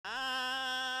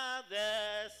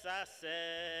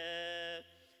accepted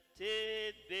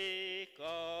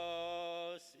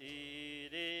because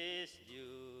it is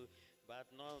new, but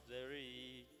not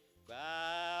very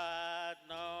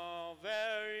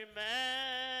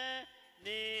many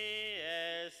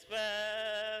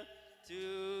expect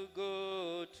to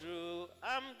go through.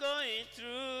 I'm going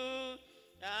through.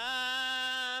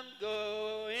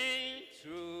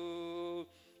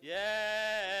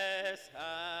 Yes,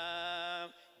 I'm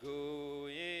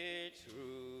going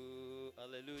through.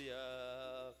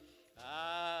 Hallelujah.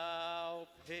 I'll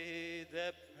pay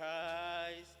the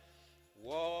price.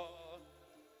 Whatever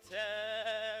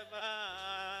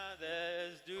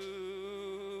others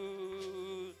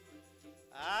do,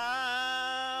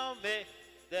 I'll make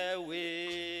the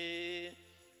way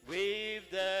with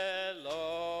the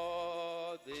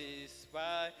Lord.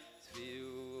 Despite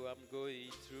few I'm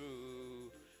going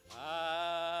through,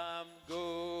 I'm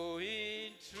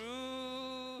going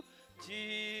through.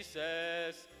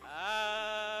 Jesus,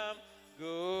 I'm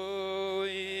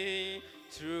going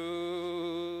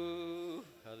through.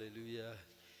 Hallelujah.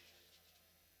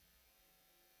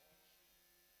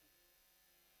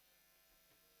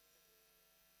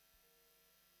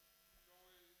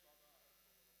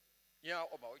 Yeah,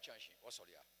 about which what's all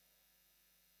yeah.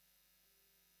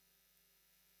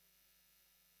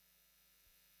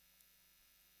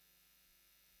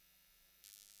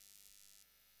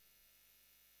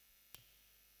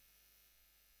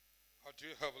 Our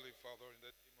dear Heavenly Father, in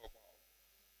the name of our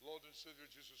Lord and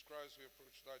Savior Jesus Christ, we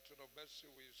approach thy throne of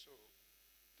mercy. We are so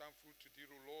thankful to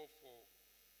thee, O Lord, for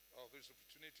this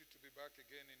opportunity to be back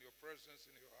again in your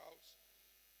presence, in your house,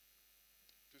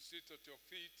 to sit at your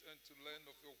feet and to learn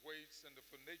of your ways and of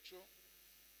your nature,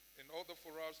 in order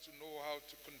for us to know how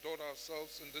to conduct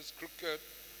ourselves in this crooked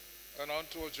and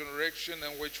unto a generation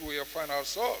in which we find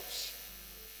ourselves.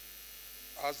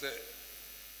 As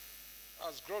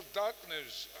gross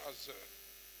darkness has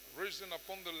risen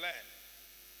upon the land,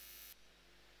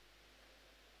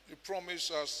 you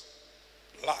promise us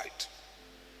light.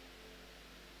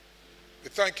 We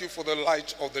thank you for the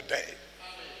light of the day.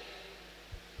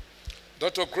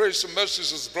 That your grace and mercy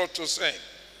has brought us in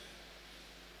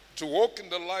to walk in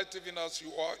the light even as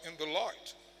you are in the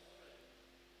light.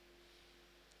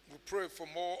 We pray for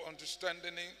more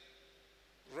understanding,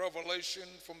 revelation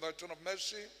from thy throne of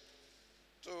mercy.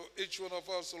 To each one of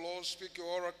us, the Lord, speak your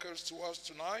oracles to us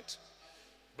tonight.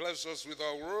 Bless us with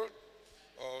our word.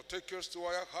 Take us to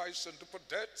our heights and deeper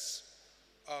depths,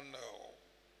 and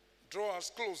draw us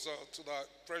closer to that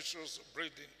precious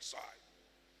breathing side.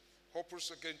 Help us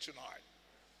again tonight.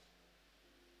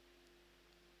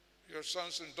 Your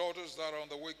sons and daughters that are on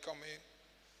the way coming,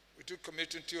 we do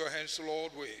commit into your hands,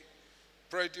 Lord. We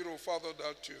pray, dear Father,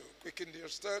 that you quicken their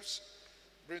steps,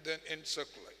 bring them in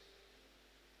safely.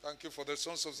 Thank you for the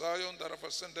sons of Zion that have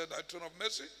ascended thy throne of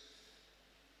mercy.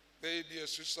 May be a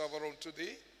sweet savor unto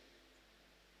thee.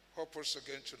 Help us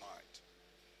again tonight.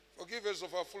 Forgive us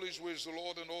of our foolish ways, O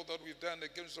Lord, and all that we've done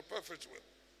against the perfect will.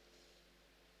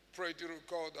 Pray, dear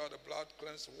God, that the blood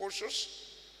cleanse and wash us,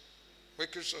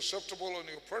 make us acceptable in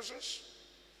your presence,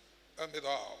 and may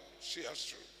thou see us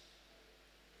through.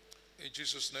 In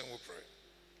Jesus' name we pray.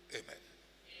 Amen.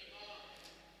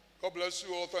 God bless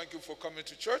you all. Thank you for coming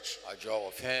to church. We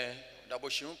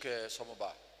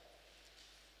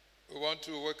want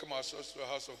to welcome ourselves to the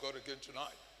house of God again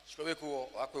tonight. We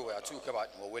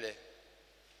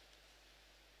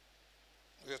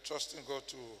are trusting God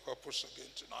to help us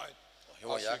again tonight as we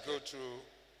go to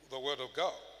the Word of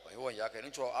God.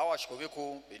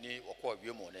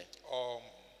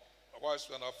 Whilst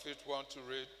we are on our feet, we want to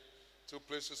read two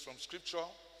places from Scripture.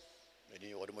 And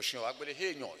then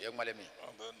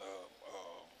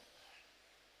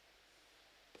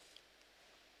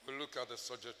we'll look at the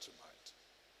subject tonight.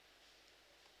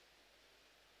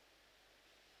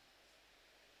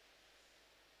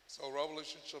 So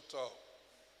Revelation chapter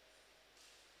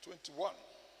 21.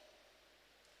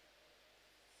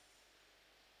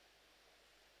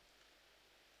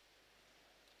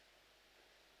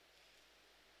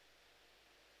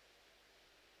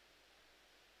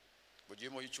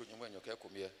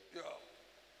 Yeah.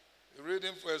 You read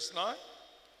in verse 9.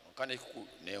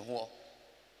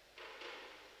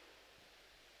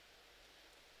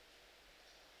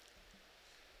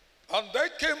 And there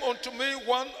came unto me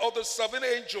one of the seven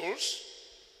angels,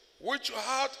 which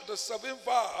had the seven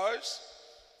vials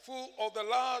full of the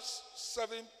last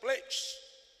seven plagues,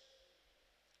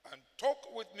 and talked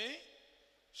with me,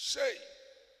 saying,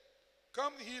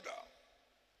 Come hither,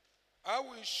 I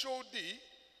will show thee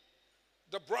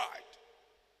the bride,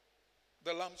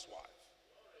 the Lamb's wife.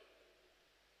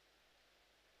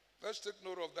 Let's take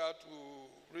note of that. We'll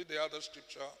read the other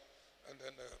scripture and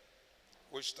then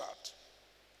we start.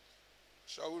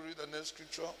 Shall we read the next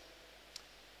scripture?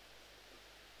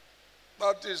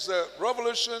 That is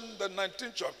Revelation, the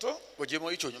 19th chapter.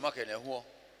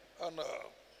 And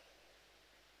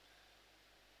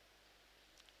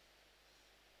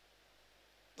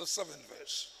the 7th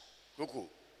verse.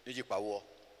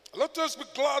 Let us be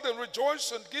glad and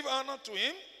rejoice and give honor to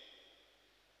him,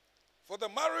 for the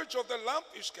marriage of the Lamb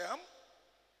is come,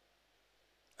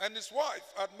 and his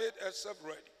wife had made herself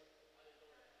ready.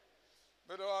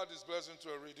 May the Lord is blessing to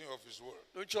a reading of his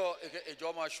word.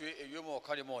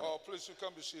 Oh, please, you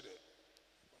can be seated.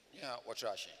 Yeah, what's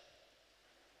rushing?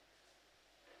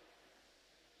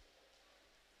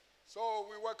 So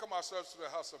we welcome ourselves to the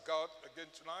house of God again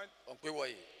tonight.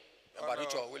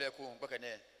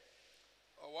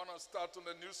 I want to start on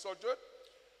a new subject.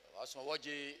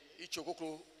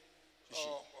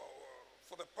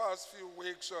 For the past few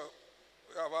weeks,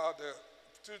 we have had the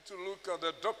opportunity to look at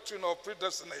the doctrine of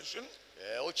predestination.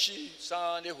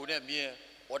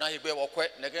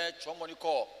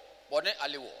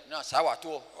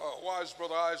 Wise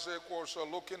Brother Isaac was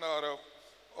looking at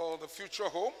the future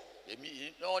home.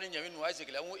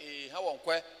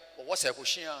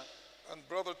 And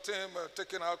Brother Tim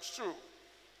taking us through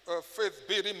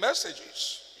faith-building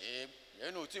messages.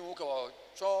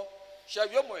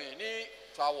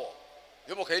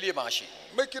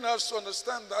 Making us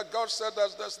understand that God said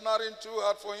that there's nothing too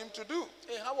hard for him to do.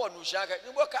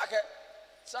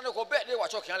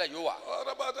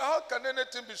 But how can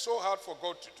anything be so hard for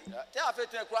God to do?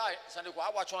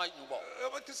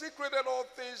 Because he created all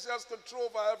things, he has control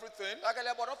over everything. And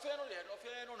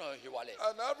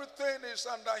everything is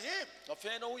under him.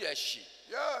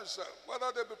 Yes,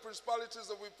 whether there be principalities,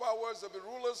 there be powers, there be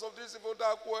rulers of this evil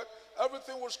dark world,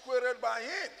 everything was created by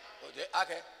him.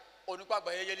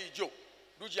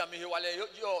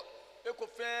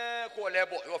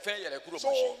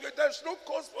 So there's no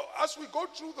cause for, as we go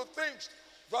through the things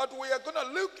that we are going to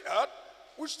look at,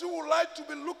 we still would like to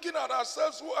be looking at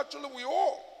ourselves who actually we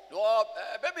are.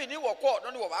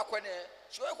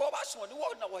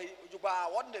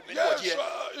 Yes,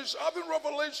 it's having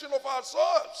revelation of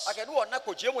ourselves in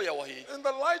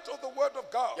the light of the word of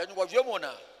God.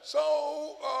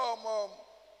 So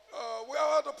we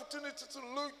have had the opportunity to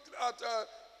look at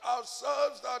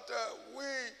ourselves that we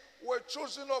were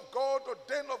chosen of God,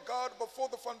 ordained of God before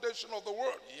the foundation of the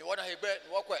world.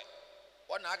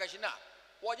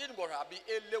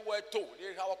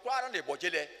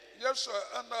 Yes, sir,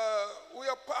 and we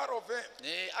are part of him.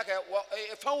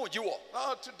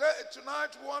 Now,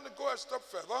 tonight, we want to go a step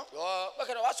further.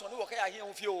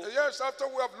 Yes, after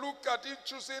we have looked at him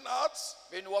choosing us,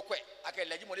 that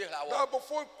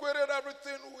before he created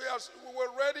everything, we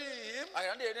were ready in him.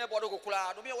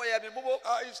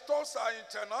 His thoughts are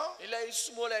internal, and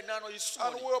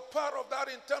we are part of that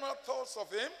internal thoughts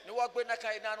of him. And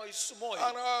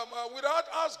without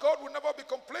us, God will never be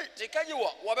complete.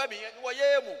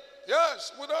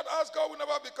 Yes, without us, God will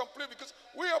never be complete because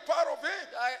we are part of him.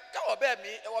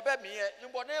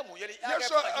 Yes,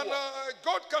 sir, and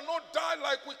God cannot die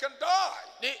like we can die.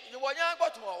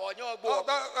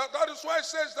 That is why it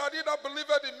says that he that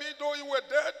believeth in me, though he were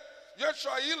dead, yet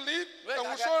shall he live, and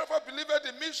whosoever believeth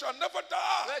in me shall never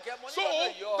die. So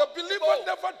the believer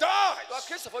never dies.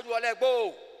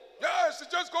 Yes, he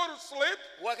just go to sleep.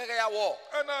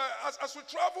 And as we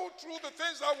travel through the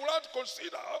things that we want to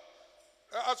consider,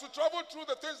 as we travel through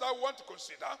the things that we want to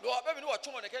consider, we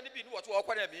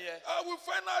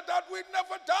find out that we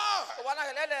never die.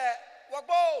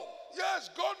 Yes,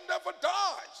 God never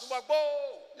dies.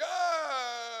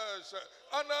 Yes,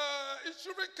 and his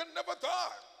children can never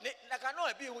die. He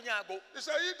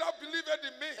said, he that believeth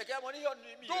in me,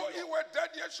 though he were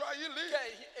dead, yet shall he live.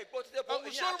 And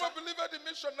whosoever believeth in me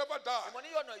shall never die.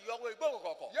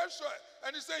 Yes, sir.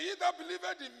 And he said, he that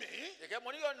believeth in me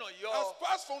has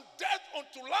passed from death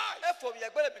unto life.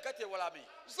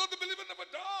 So the believer never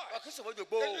dies. And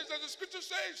the scripture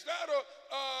says that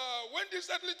when this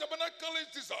earthly tabernacle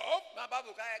is dissolved, we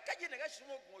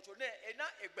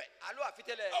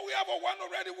have a one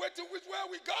already waiting with where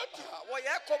we got to.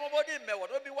 So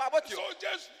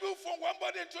just move from one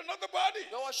body into another body.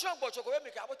 So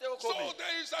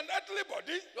there is an earthly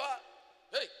body.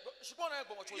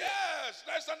 Yes,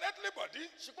 there's an earthly body.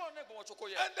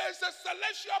 And there's a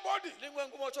celestial body.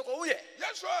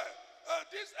 Yes, sir.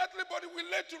 This earthly body will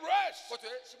lay to rest. Because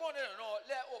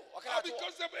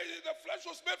the flesh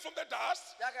was made from the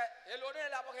dust.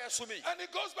 And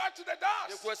it goes back to the dust.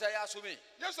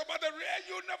 Yes, but the real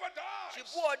you never die.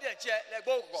 So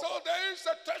there is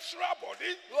a terrestrial body.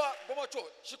 And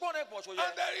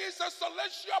there is a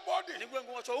celestial body.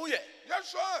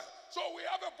 Yes, sir. So we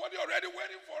have a body already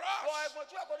waiting for us.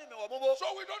 So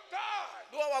we don't die.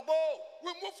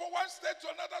 We move from one stage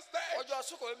to another stage. And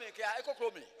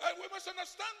we must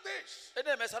understand this. And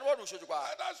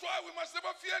that's why we must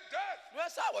never fear death.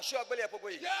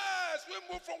 Yes, we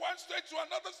move from one stage to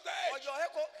another stage.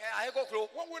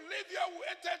 When we leave here, we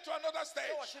enter into another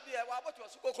stage.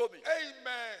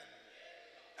 Amen.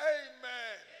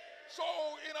 Amen. So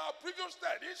in our previous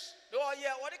studies, we find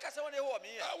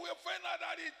out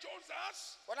that he chose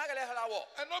us,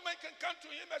 and no man can come to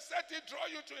him except he draw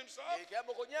you to himself. And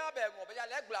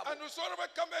whosoever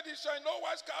cometh, he shall in no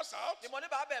wise cast out. And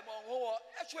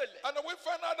we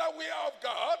find out that we are of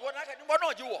God,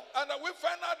 and we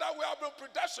find out that we have been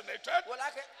predestinated, and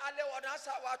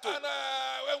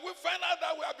we find out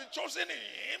that we have been chosen in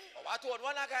him, and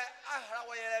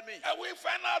we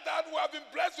find out that we have been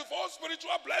blessed with all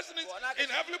spiritual blessings in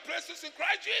heavenly places in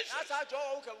Christ Jesus. And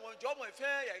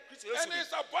he is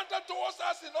abundant towards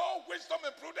us in all wisdom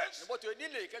and prudence. And he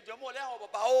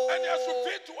has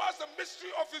revealed to us the mystery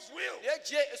of his will. And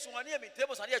so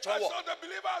the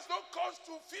believer has no cause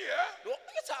to fear.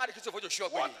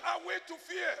 What are we to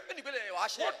fear?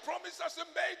 What promise has he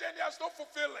made and he has not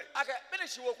fulfilled it?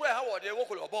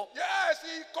 Yes,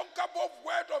 he conquered both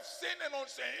word of sin and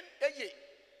unseen.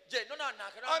 And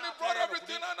he brought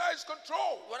everything under his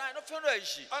control. And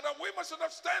we must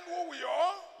understand who we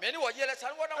are and where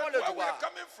we are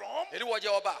coming from.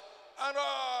 And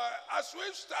as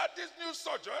we start this new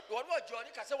subject, we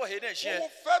will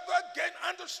further gain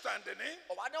understanding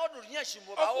of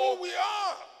who we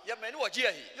are.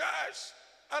 Yes.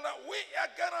 And we are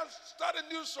going to start a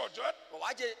new subject,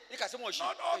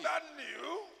 not all that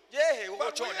new.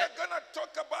 But we are going to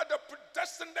talk about the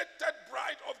predestinated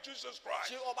bride of Jesus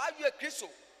Christ.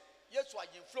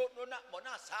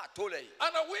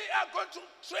 And we are going to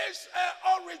trace her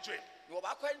origin.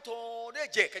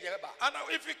 And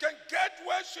if you can get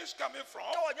where she's coming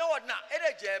from,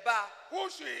 who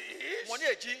she is,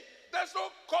 there's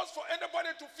no cause for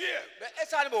anybody to fear.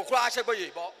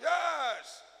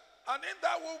 Yes. And in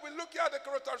that we'll be looking at the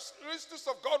characteristics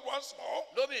of God once more.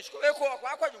 And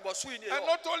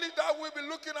not only that, we'll be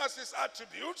looking at his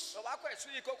attributes. And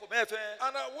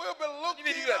we'll be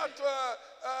looking at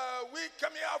we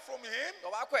coming out from him.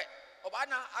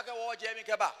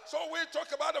 So we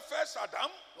talk about the first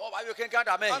Adam. And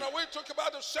we talk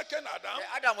about the second Adam.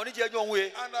 And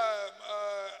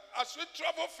as we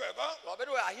travel further, we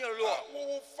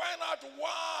will find out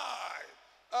why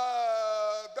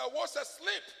there was a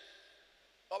sleep.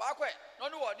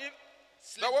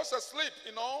 There was a sleep,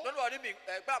 you know.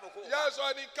 Yes,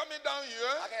 and in coming down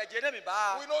here,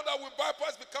 we know that we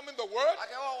bypass becoming the word,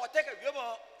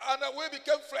 and we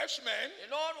became flesh men.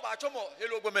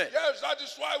 Yes, that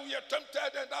is why we are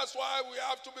tempted, and that's why we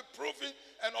have to be proving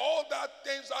and all that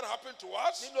things that happen to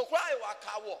us.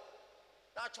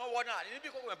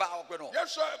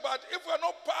 Yes, sir, but if we're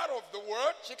not part of the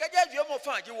word, we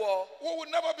will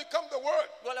never become the word.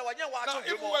 Now,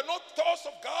 if we were not thoughts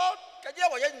of God, if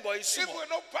we're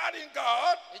not part in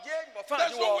God,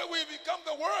 there's no way we become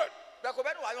the word.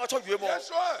 Yes,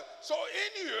 sir. So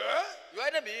in here,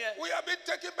 we have been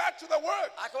taken back to the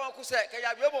word.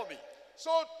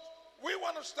 So we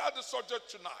want to start the subject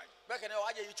tonight. And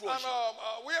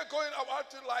we are going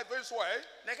about it like this way.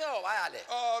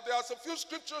 There are some few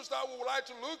scriptures that we would like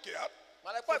to look at.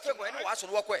 And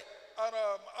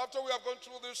after we have gone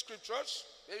through these scriptures,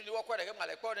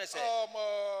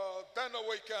 then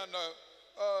we can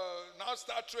now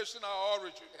start tracing our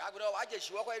origin.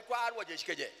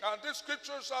 And these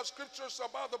scriptures are scriptures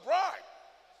about the bride.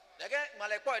 Yeah,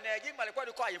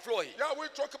 we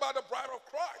talk about the bride of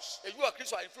Christ.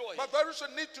 But there is a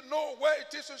need to know where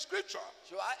it is in Scripture.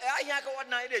 And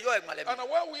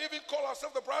where we even call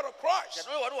ourselves the bride of Christ. Yes,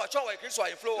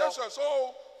 sir.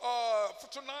 So for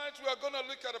tonight we are going to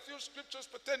look at a few scriptures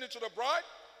pertaining to the bride.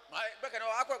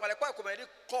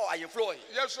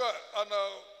 Yes, sir. And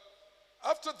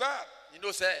after that,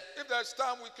 if there's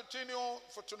time, we continue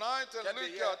for tonight and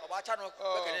look at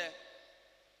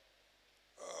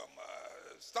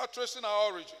start tracing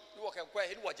our origin.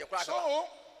 So,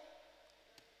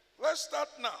 let's start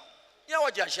now. Yeah,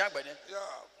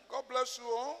 God bless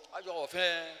you all.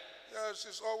 Yes,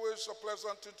 it's always a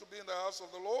pleasant thing to be in the house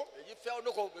of the Lord. Yes,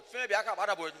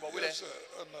 sir.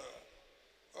 And,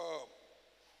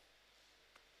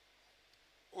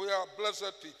 we are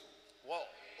blessed people.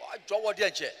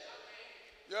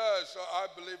 Yes, I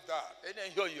believe that.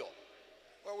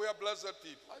 Well, we are blessed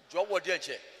people.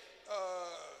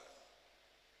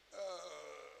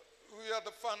 We are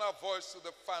the final voice to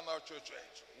the final church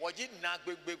age.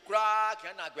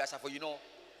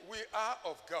 We are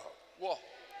of God.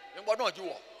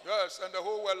 Yes, and the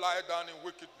whole world lie down in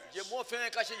wickedness.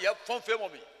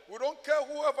 We don't care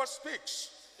whoever speaks.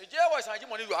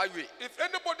 If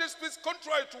anybody speaks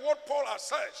contrary to what Paul has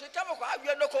said,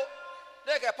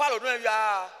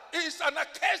 he is an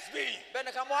accursed being.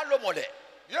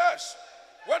 Yes,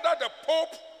 whether the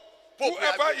Pope,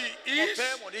 whoever he is,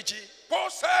 Paul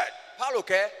said,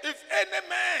 if any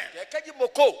man,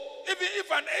 even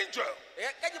if an angel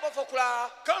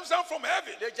comes down from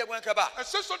heaven and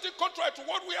says something contrary to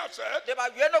what we have said,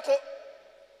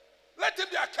 let him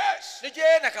be accursed. We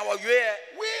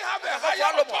have a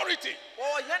higher authority. We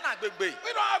don't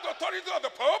have the authority of the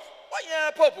Pope. We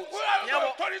have the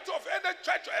authority of any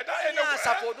church or anywhere.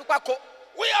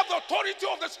 We have the authority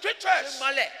of the scriptures.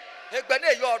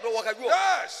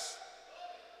 Yes.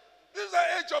 This is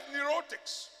the age of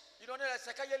neurotics. Yes,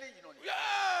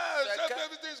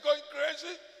 everything is going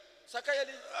crazy.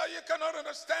 You cannot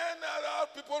understand how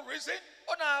people reason.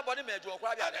 And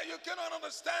you cannot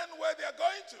understand where they are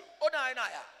going to.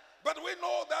 But we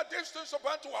know that these things are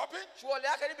bound to happen.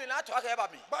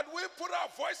 But we put our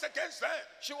voice against them.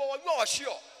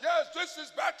 Yes, this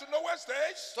is back to nowhere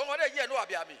stage.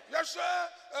 Yes, sir.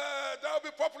 There will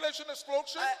be population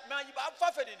explosion.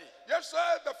 Yes, sir.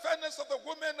 The fairness of the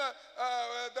women.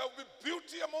 There will be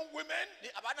beauty among women.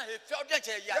 Yes,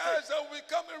 there will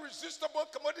become irresistible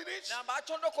commodities.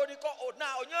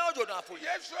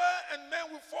 Yes, sir. And men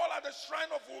will fall at the shrine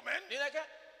of women.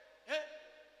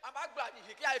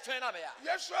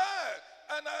 Yes, sir.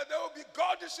 And there will be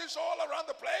goddesses all around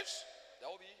the place. There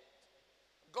will be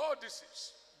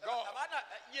goddesses. God.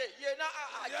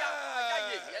 Yes.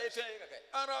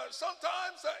 And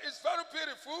sometimes it's very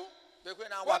beautiful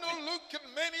when you look at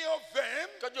many of them,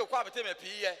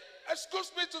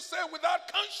 excuse me to say,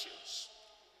 without conscience.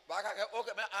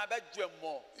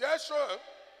 Yes, sir.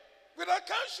 Without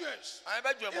conscience.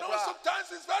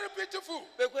 Sometimes it's very beautiful.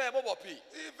 Very,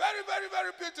 very,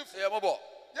 very beautiful.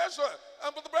 Yes, sir.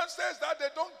 And but the brand says that they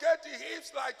don't get the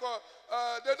hips like,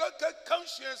 they don't get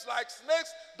conscience like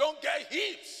snakes don't get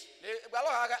hips.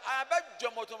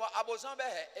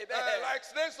 Like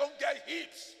snakes don't get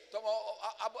hips. Snakes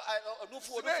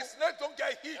don't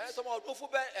get hips.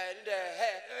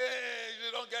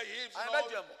 You don't get hips.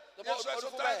 Yes, sir,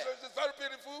 sometimes it's very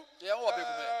beautiful.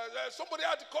 Somebody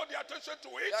had to call the attention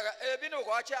to it.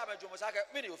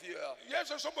 Yes,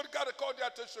 sir, somebody got to call the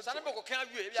attention to it.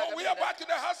 So we are back in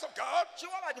the house of God.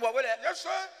 Yes,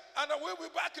 sir. And we'll be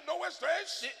back in nowhere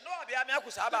stage. The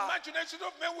imagination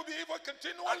of men will be evil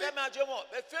continually. And there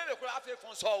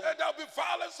will be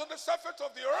violence on the surface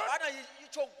of the earth.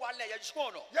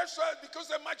 Yes, sir, because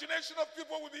the imagination of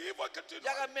people will be evil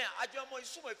continually.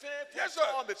 Yes, sir.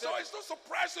 So it's no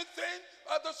surprising thing.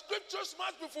 The scriptures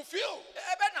must be fulfilled.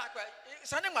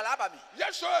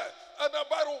 Yes, sir. And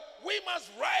we must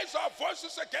raise our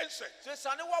voices against it. Yes,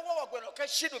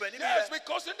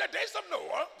 because in the days of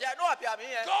Noah,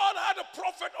 God had a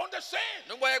prophet on the scene.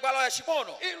 He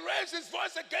raised his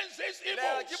voice against these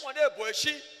evils.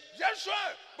 Yes,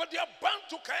 sir. But they are bound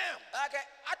to come.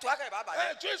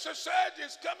 And Jesus said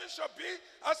his coming shall be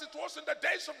as it was in the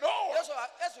days of Noah.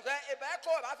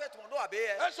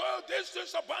 And so these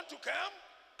things are bound to come.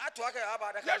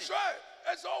 Yes, sir.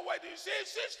 As always, you see,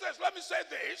 sisters, let me say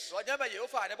this. In the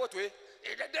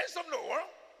days of Noah,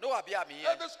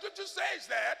 and the scripture says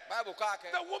that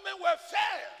the women were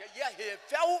fair.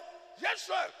 Yes,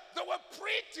 sir. They were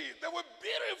pretty. They were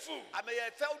beautiful.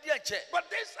 But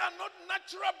these are not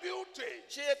natural beauty.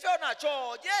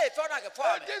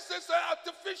 This is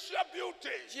artificial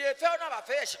beauty,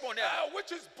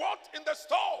 which is bought in the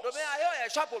stores. They are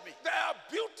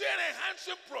beauty and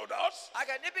enhancing products.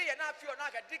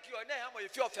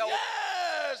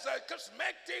 Yes,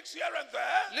 cosmetics here and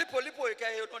there.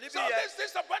 So this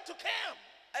is about to come.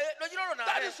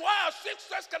 That is why our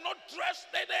sisters cannot dress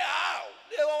anyhow.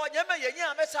 And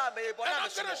I'm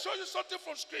going to show you something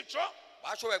from scripture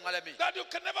that you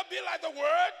can never be like the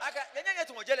word.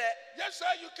 Yes, sir,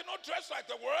 you cannot dress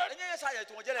like the word. I'm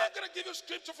going to give you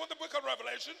scripture from the book of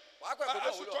Revelation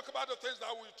as we talk about the things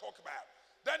that we talk about.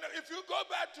 Then if you go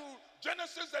back to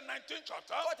Genesis the 19th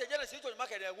chapter,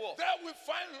 there we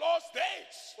find lost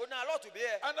days. And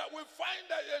we find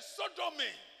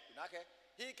sodomy.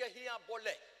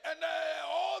 And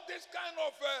all this kind of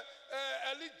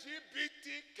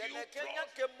LGBTQ and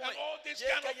all this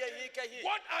kind of thing.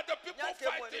 What are the people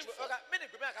fighting for?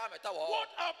 What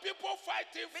are people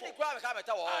fighting for?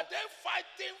 Are they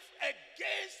fighting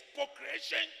against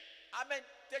procreation?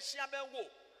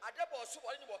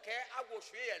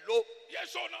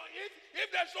 Yes or no?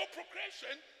 If there's no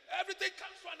procreation, everything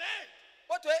comes to an end.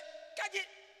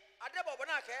 adebo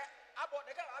bonake abo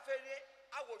neka afeni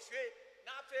awohwe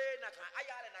na afe na kan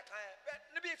ayale na kan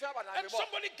ne bi fi aba na And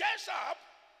somebody gets up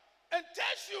and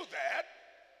tells you that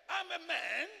I'm a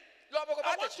man. I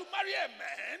want to marry a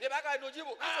man.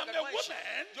 I'm a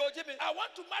woman. I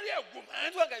want to marry a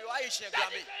woman. That is the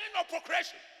end of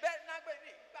procreation.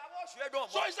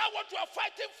 So is that what you are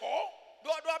fighting for?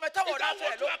 Is that what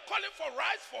you are calling for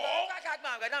rights for?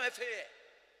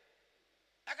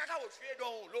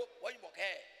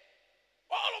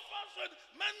 All of us,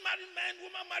 man marry man,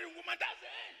 woman marry woman, that's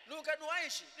the end.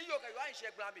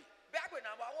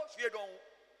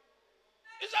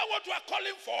 Is that what you are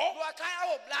calling for? Where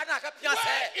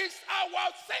is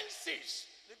our senses?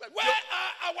 Where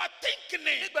are our thinking?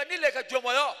 Is that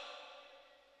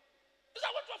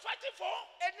what you are fighting for?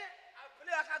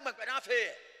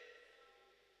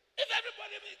 If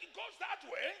everybody goes that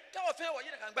way,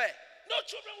 no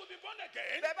children will be born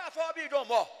again.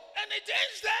 And it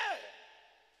ends there.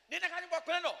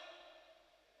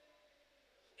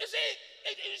 You see,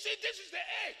 this is the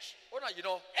age.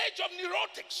 Age of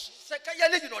neurotics.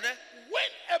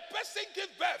 When a person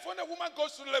gives birth, when a woman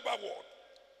goes to labor ward,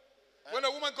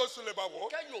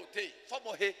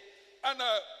 and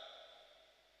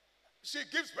she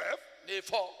gives birth,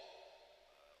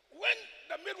 when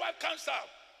the midwife comes out,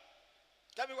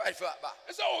 they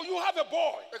say, oh, you have a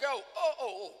boy.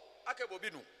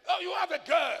 Oh, you have a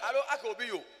girl.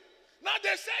 Now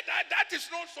they say that is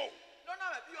not so.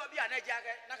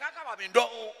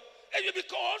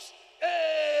 Because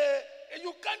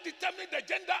you can't determine the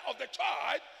gender of the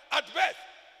child at birth.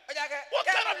 What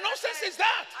kind of nonsense is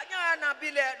that?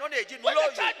 When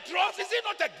the child drops, is it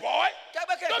not a boy?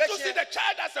 Don't you see the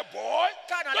child as a boy?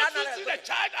 Don't you see the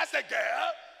child as a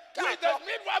girl? Will the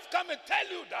midwife come and tell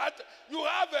you that you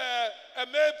have a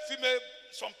male, female,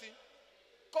 something? We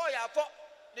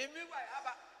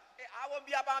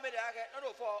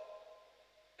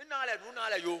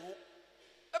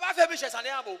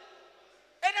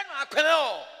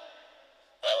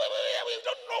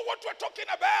don't know what we're talking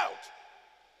about.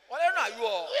 We don't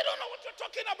know what we're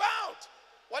talking about.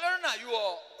 We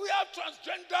have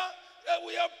transgender.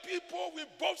 We have people with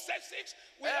both sexes.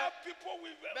 We have people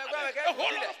with a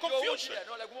whole lot of confusion.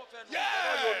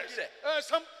 Yes.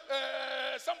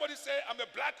 Somebody say I'm a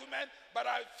black woman, but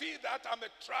I feel that I'm a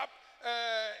trap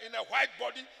in a white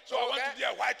body, so I want to be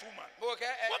a white woman. What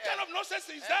kind of nonsense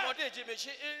is that?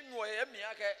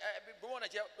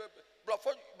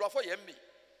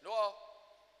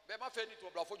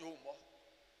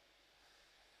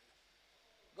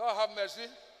 God have mercy.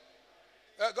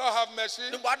 God have mercy.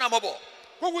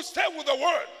 We will stay with the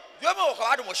word.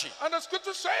 And the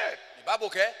scripture said,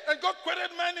 and God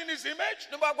created man in his image.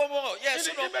 In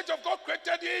the image of God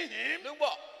created him.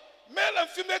 Male and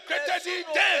female created he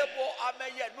them.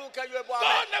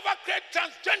 God never created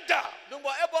transgender.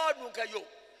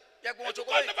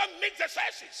 God never mixed the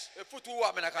sexes. It's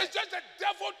just the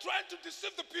devil trying to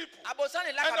deceive the people. And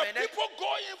the people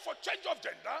go in for change of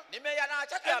gender. And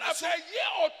after a year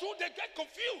or two, they get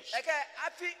confused.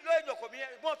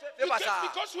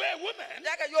 Because we're a woman.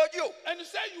 And you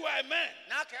say you are a man.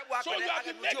 So you have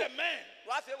been made a man.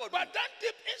 But then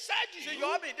deep inside you,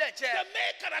 the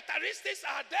main characteristics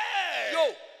are there.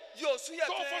 So for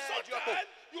some time,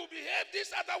 you behave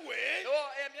this other way, then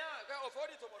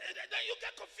you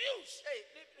get confused.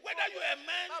 Whether you're a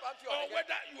man or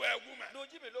whether you're a woman.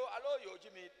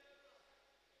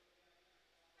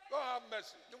 God have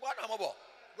mercy.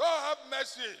 God have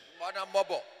mercy.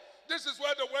 This is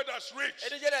where the word has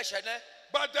reached.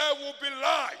 But there will be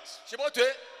light.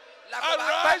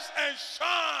 Arise and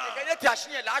shine.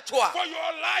 For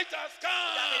your light has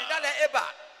come.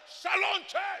 Shalom,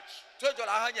 church.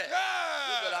 Yes.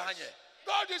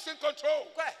 God is in control.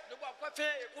 Yes,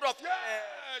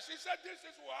 he said this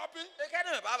is what happened.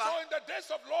 So in the days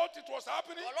of Lot, it was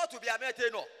happening.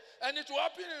 And it will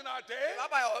happen in our day.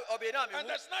 And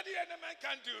there's nothing any man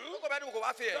can do.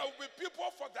 There will be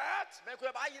people for that.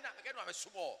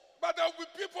 But there will be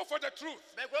people for the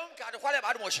truth.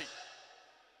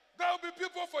 There will be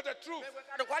people for the truth.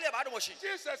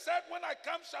 Jesus said, when I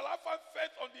come, shall I find faith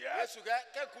on the earth?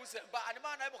 There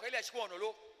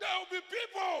will be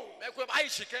people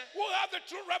who have the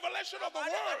true revelation of the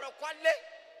word.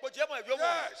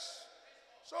 Yes.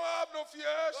 So I have no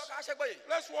fears.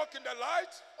 Let's walk in the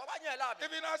light.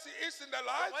 Even as he is in the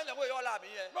light.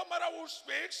 No matter who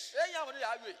speaks,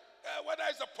 whether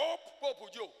it's a pope,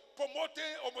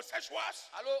 promoting homosexuals,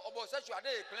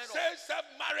 same-sex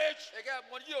marriage.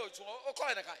 What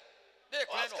kind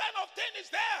of thing is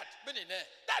that?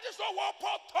 That is not what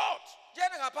Paul taught.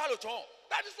 That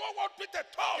is not what Peter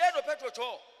taught.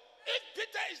 If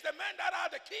Peter is the man that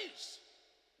had the keys,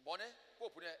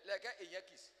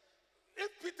 if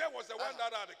Peter was the one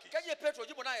that had the keys, and the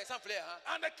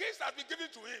keys had been given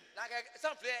to him,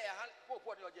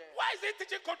 why is he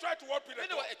teaching contrary to what Peter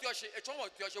taught? He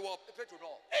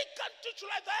can't teach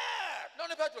like that.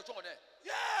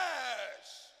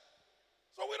 Yes.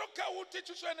 So we don't care who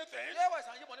teaches anything.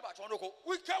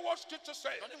 We care what Scripture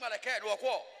says.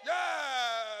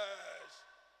 Yes.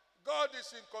 God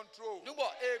is in control. I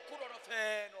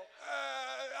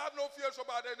have no fears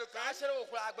about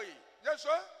anything. Yes,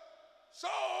 sir. So,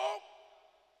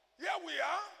 here we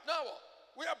are.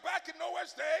 We are back in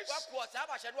Noah's days. We are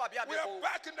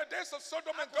back in the days of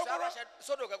Sodom and Gomorrah.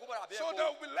 So there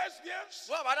will be lesbians.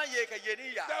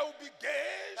 There will be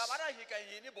gays.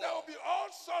 There will be all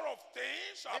sort of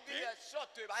things happening.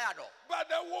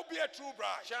 But there will be a true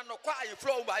bride. And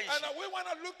we want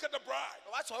to look at the bride.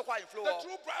 The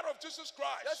true bride of Jesus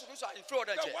Christ.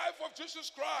 The wife of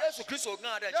Jesus Christ. Yes, we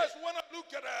want to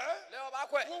look at her.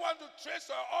 We want to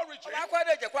trace her origin.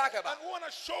 And we want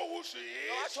to show who she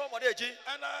is.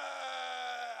 And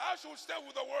how she will stay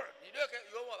with the word.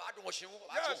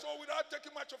 Yeah, so without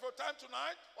taking much of your time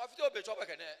tonight, let's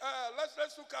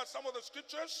look at some of the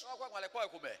scriptures.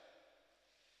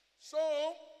 So,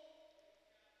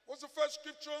 what's the first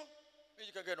scripture? We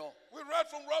read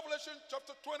from Revelation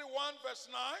chapter 21, verse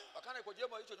 9.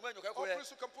 Please,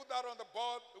 you can put that on the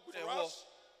board for us.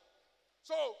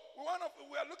 So,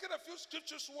 we are looking at a few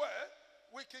scriptures where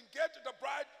we can get the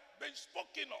bride being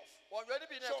spoken of. So,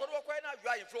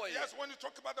 yes, when you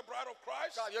talk about the bride of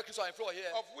Christ, of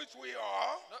which we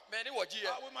are,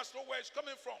 we must know where it's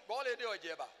coming from.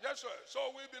 Yes, sir.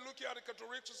 So we'll be looking at the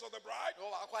characteristics of the bride. So,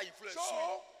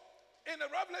 in the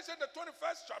Revelation, the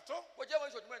 21st chapter, the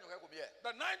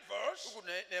 9th verse,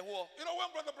 you know,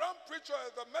 when Brother Brown preached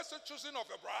the message choosing of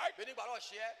the bride, I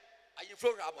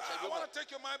want to take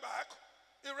your mind back.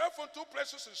 He read from two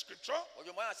places in Scripture.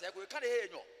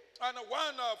 And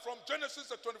one from Genesis,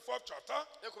 the 24th chapter.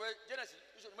 And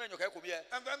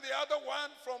then the other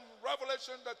one from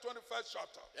Revelation, the 21st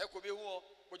chapter.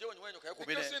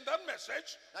 Because in that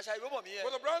message,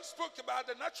 Brother Brown spoke about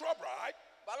the natural bride.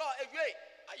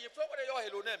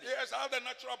 Yes, how the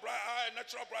natural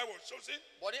bride was chosen.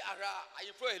 So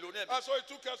he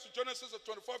took us to Genesis, the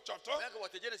 24th chapter. He talked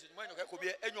about Eliezer. He talked about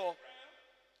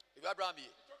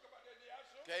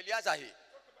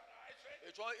Isaac. And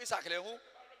it shows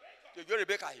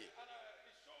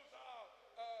how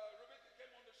Rebecca came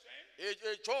on the scene. And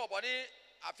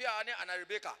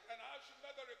how she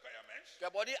met the requirements.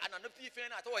 And how she became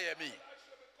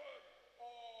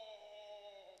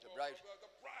the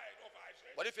bride of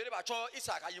Isaac. And how did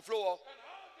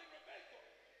Rebecca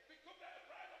become the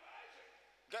bride of Isaac?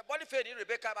 Now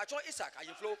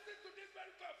listen to this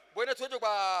very carefully. The mind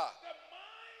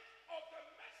of the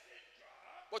messenger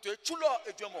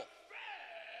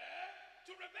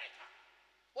to Rebecca.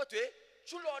 What way?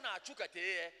 Chulo na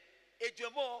chukate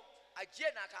ejemo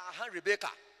ajena ka han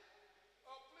Rebecca.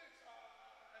 Oh please,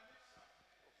 I need sound.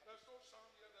 There's no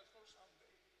sound here. There's no sound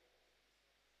there.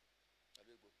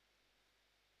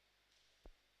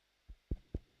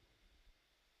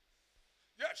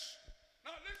 Yes.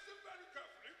 Now listen very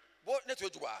carefully. What net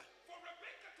ojuwa? For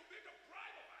Rebecca to be the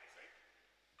bride of Isaac,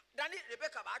 Dani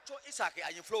Rebecca ba cho Isaac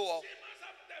ayin flow. she must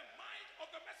have the mind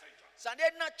of the messenger. Sande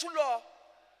na chulo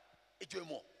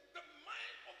ejemo. The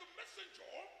mind of the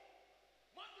messenger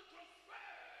must be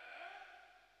transferred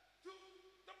to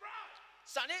the bride.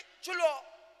 Sande chulo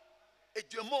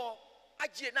ejemo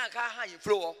ajena ka han yin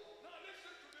flow. Now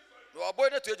listen to this very No boy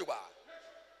net ojuwa. Now,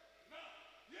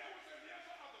 here was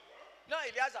Eliezer of the world. Na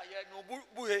Eliezer ye no buhe.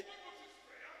 What was his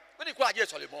prayer? When he kwa je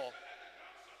Solomon.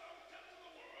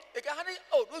 E ka hani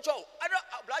oh no cho. Ado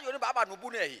bla yo ni baba no bu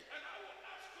na yi. And I will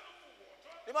ask her for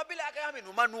water. Ni ma bi la ka ha me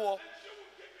no manu o. She will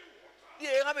give me water. Di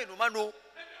e ha me no manu. And then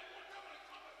water will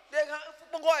come. De ha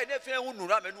bongo e na fi hu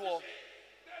nura me no o. There's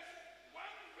one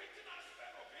written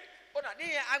aspect of it. Ona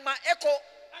ni agma eko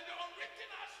And the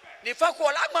unwritten aspect. ni fa ko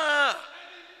la gma. And it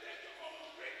takes the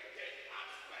unwritten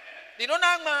aspect Ni no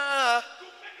na gma. to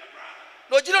make the bride.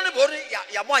 No jiro ni bori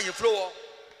ya mo ayin flow o.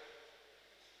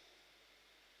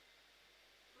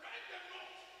 Write the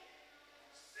note.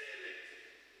 Seal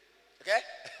it. Okay?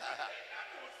 That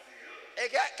was sealed.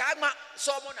 Eke ka gma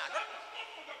so mo na. That was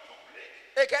not for the public.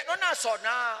 Eke no na so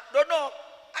na. Do no.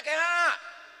 Ake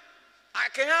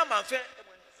ha man fe.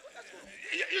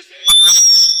 You see? Sorry.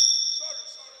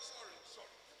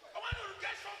 I want you to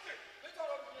get something.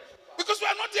 Because we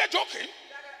are not here joking.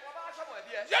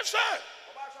 Yes, sir.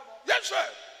 Yes, sir.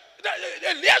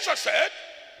 Eliezer said,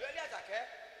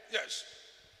 yes.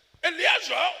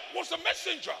 Eliezer was the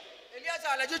messenger.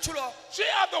 She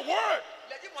had the word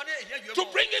to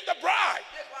bring in the bride.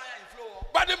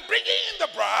 But in bringing in the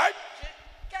bride,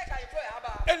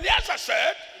 Eliezer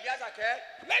said,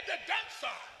 let the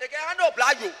dancer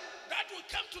that will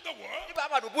come to the world,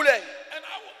 and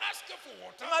I will ask her for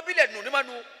water,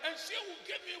 and she will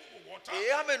give me water,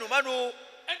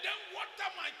 and then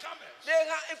water my camels.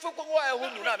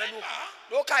 Remember,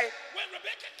 when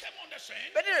Rebecca came on the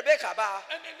scene,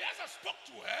 and Eliezer spoke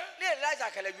to her,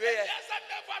 Eliezer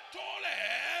never told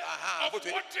her of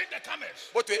watering the camels.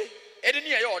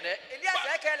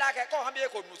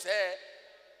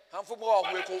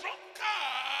 But the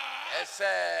drunkard is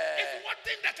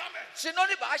watering the camels.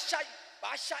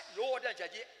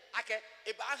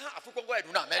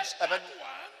 And that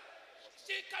one,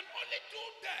 she can only do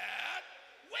that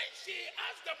when she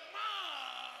has the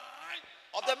mind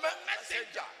of the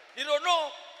messenger. You don't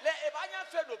know.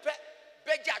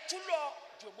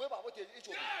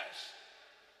 Yes.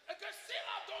 I can seal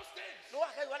out those things.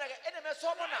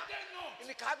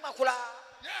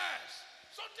 Yes.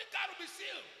 Something got to be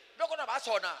sealed.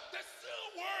 The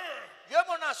seal word.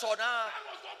 That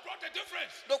was what brought the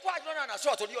difference.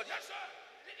 Yes, sir.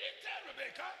 Did he tell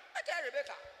Rebecca?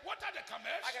 What are the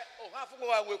camels?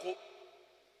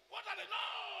 What are the no?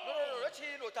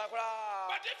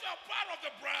 But if you're part of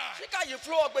the bride,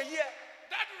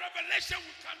 that revelation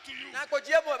will come to you.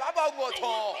 You will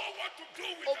know what to do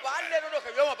with the bride.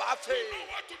 You know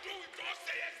what to do with those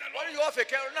sayings the Lord.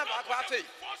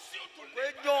 Force you to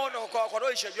live by the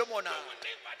message. You will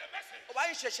live by the message.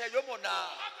 You will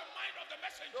have the mind of the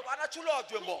messenger. You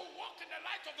will walk in the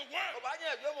light of the word. What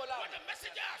the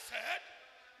messenger has said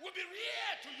will be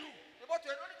real to you. Yes.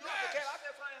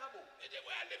 We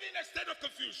are living in a state of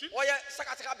confusion. This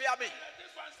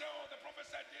one said, oh, the prophet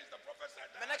said this, the prophet said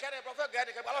that.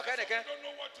 Some don't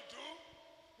know what to do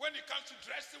when it comes to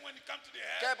dressing, when it comes to the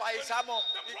hair.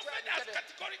 The prophet has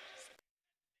categorically.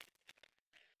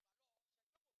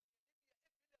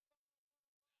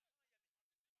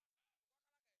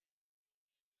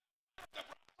 The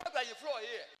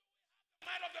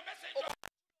mind of the messenger.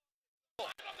 Of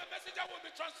the messenger will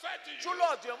be transferred to you. And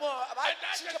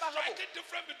that's the striking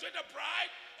difference between the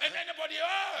bride and anybody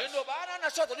else.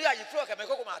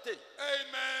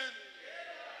 Amen.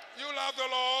 You love the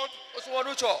Lord.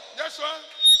 Yes, sir.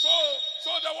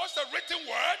 So there was a written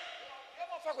word.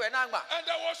 And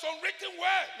there was a written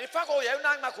word.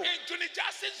 In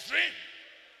Junijasin's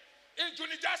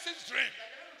dream.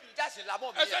 I said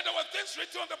there were things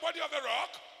written on the body of the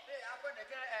rock.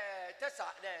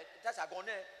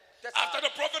 After the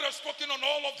prophet had spoken on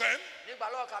all of them,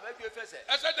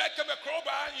 I said there came a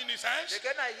crowbar in his hands, and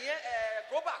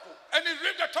he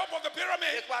ripped the top of the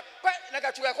pyramid,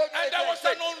 and there was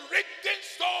an unwritten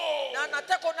stone. And the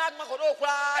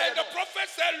prophet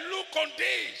said, look on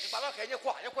this.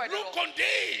 Look on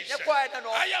this. I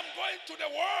am going to the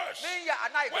worst.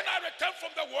 When I return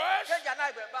from the worst,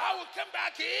 I will come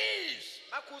back east.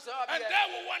 And there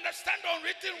we will understand the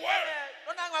unwritten word,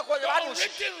 the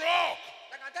unwritten rock,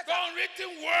 the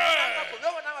unwritten word.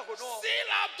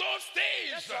 Seal out those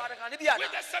things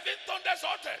with the seven thunders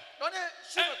uttered, and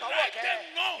write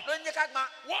them down.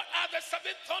 What are the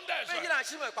seven thunders? They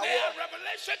are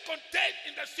revelation contained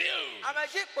in the seal.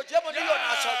 Yes.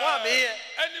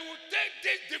 And he will take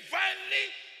this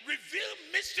divinely revealed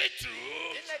mystery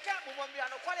truth, yes,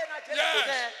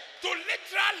 to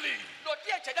literally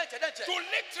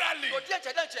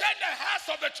turn the hearts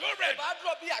of the children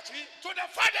to the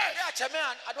fathers. How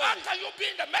can you be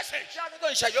in the message and you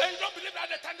don't believe that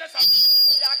the thunders are?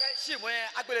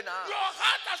 Your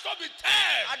heart has not been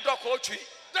turned.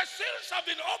 The seals have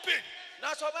been opened. We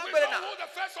know who the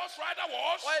first horse rider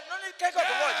was.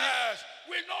 Yes.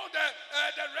 We know the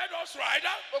red horse rider.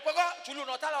 Oh, we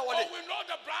know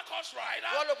the black horse rider.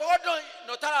 We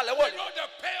know the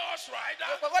pale horse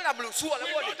rider. We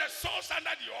know the souls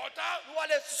under the altar.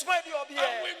 And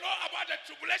we know about the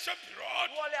tribulation period.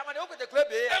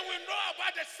 And we know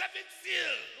about the seventh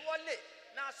seal,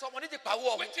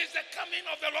 which is the coming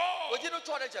of the Lord.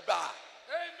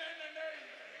 Amen and amen.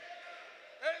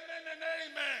 Amen and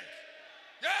amen.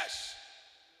 Yes.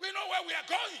 We know where we are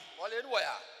going.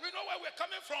 We know where we're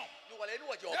coming from.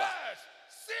 Yes.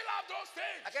 Seal out those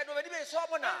things. And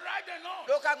write them down.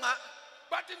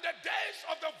 But in the days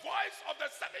of the voice of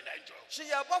the seven angels. She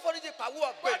ya bofo ni pa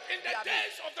wo gbe. But in the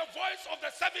days of the voice of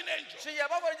the seven angels. She ya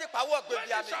bofo ni pa wo gbe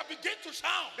When bi it shall begin to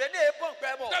sound. Be na e bon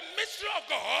gbe mo. The mystery of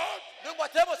God Ni mo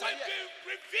te mo sa will ye. be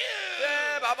revealed. Fe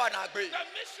baba na gbe. The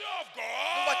mystery of Ni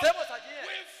mo God te mo sa ye.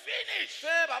 will finish.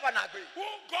 Fe baba na gbe. Who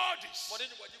God is. Mo ni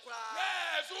ni boji kura.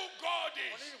 Yes, who God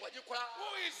Mo ni is. ni boji kura. Who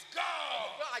is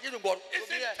God? Ba aje ni bo. Is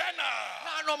eternal.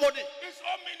 Na no mo ni. Is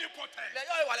omnipotent. Le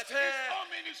yo wa le fe. Is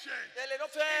omniscient. Ele no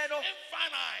fe no.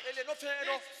 Infinite. Ele no fe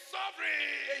no. Is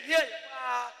sovereign. Ye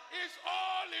pa. Is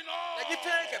all in all. Le ji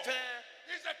fe ke fe.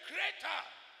 Is the creator.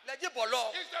 Le ji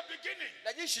bolo. Is the beginning.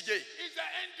 Le ji shije. Is the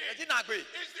Le ji ending. na gbe.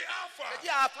 Is the alpha. Le ji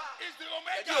alpha. Is the Le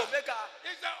ji omega. omega.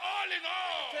 Is the all in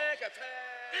all. Fe ke fe.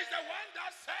 Is the one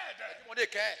that said. Mo ni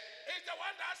ke. Is the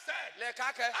one that said. Le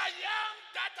ka ke. I am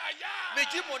that I am. Mi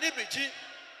ji mo ni mi ji.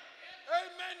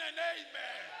 Amen and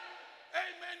amen.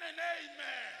 Amen and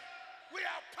amen. We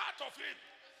are part of him.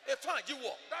 E fan ji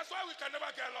wo. That's why we can never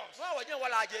get lost. Wa wo je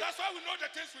wala aje. That's why we know the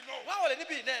things we know. Wa wo le ni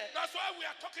bi ne. That's why we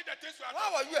are talking the things we are Wa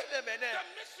talking. wo yu e me ne. The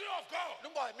mystery of God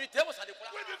Numbo mi te mo sa de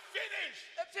kula. will be finished.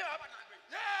 E fi baba na gbe.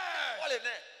 Yes. Wa le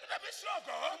ne. The mystery of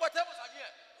God Numbo te mo sa ye.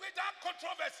 without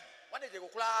controversy. Wa ne de ko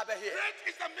kula be here. Great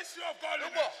is the mystery of God.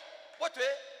 Numbo. What we?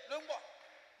 Numbo.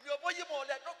 Yo bo yi mo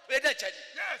le no pe de che ni.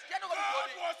 Yes. Ke no ko God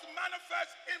bi. was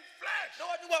manifest in flesh. No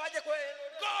numbo wa je ko e.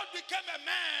 God became a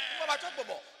Numbo ba man. to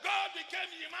gbo. God became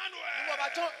Numbo ba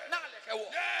to Emmanuel. na le ke wo.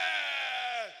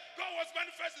 Yes. God was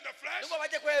manifest in the flesh. Numbo ba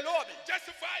je ko e lo mi.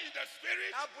 Justified in the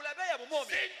spirit. Abula be ye mo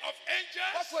mi. Seen of Wa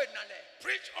angels. fo na le.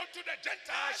 Preach unto the Na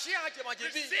Gentiles. shi a je ma je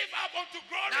bi. Receive up unto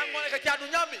Na mo le glory. ke ti anu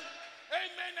nyami.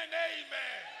 Amen and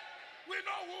amen. We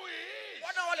know who he is. Wa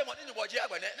na wa le mo ni bo je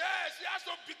agbene. Yes, he has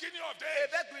no beginning of E days.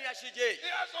 be gbin ya shije. He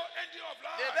has no ending of E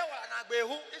be life. wa na gbe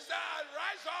hu. He said, I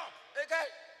rise up. E ke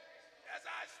As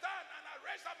I stand and I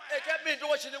raise up my e ke hand. mi do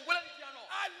shi ni ngula ni ti ano.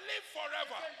 I live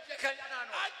forever. Je ke ya na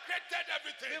no. I created Mi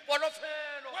everything. bo lo fe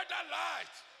no. Whether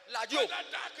light, La jo. whether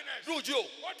darkness, Du jo.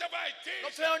 whatever it No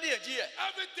is, fe o ni eji e.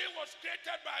 everything was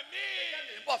created by me.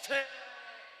 Bo fe.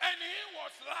 And he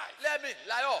was light. Let me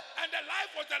la yo. And the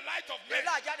life was the light of Me men.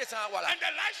 la ja de san wala. And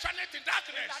the light shineth in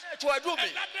darkness. Na ne to edu mi.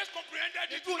 And darkness comprehended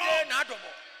it Du not. ne na do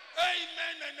mo.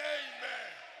 Amen and amen.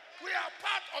 We are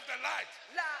part of the light.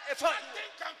 La e fa.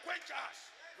 Nothing can quench us.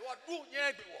 Wo du nye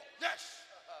gbe wo. Yes.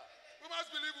 We must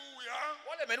believe who we are.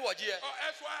 Wo le me ni wo ji e. Or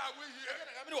else why are we here?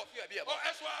 Na mi ni wo fi e bi e bo. Or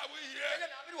else why are we E here?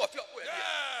 na mi ni wo fi o e bi.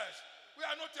 Yes. We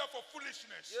are not here for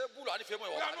foolishness. Ye bulu ani fe mo e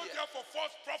We wo are ba not ye. here for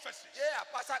false prophecies. Ye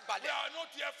apasa We gbale. are not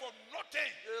here for nothing.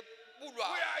 Ye bulu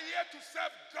We a. are here to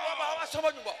serve Wo ba wa God. so mo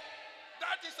nyubo.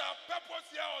 That is our purpose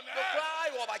here on Mo earth.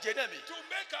 kwa wo ba je na mi. To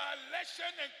make our election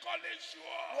and calling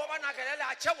Wo sure. ba na ke le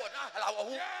a che wo na hala wo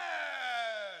hu.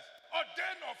 Yes.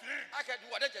 Ordained of him. Ake du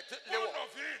wo de je le Born wo.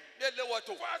 of him. Le le wo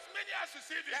to. For as many as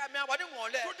receive Ya him. mi wa ni won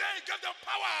le. Today he gave them E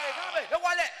ka power. be he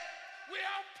wale. We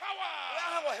have Ya power.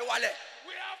 ha wo he wale.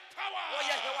 We have power. Wo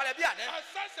ye he wale bi ane. As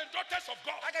sons and daughters of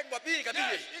God. Ake mo bi ka bi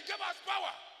Yes, ye. he gave us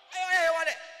power Ayo he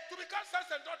wale. to become sons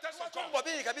and daughters of Ko God. mo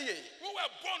bi ka bi ye. Who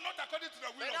were born not according to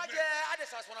the Me will na of je men. ade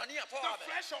sa so na ni afo The ame.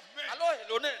 flesh of men. Alo he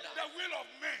lo ne na. The will of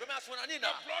men. Do me aso na ni The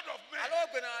na. blood of men. Alo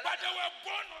gbe na. But they were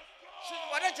born of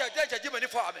Wa de God. je ji me ni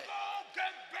fo ame. God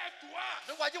gave birth to us.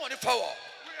 Ni wa ji mo ni fo wo.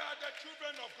 We are the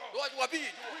children of God. Do wa bi.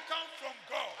 We come from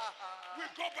God. We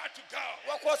go back to God.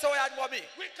 Wa ko so ya mo mi.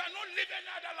 We cannot live any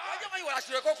other Wa je life mo yi wala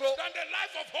sire kokro. than the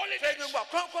life of Fe holiness, mi gba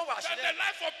kon wala than sire. the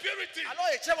life of purity, Alo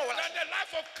e che mo wala than sire. the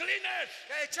life of cleanness.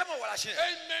 Ke e che mo wala sire.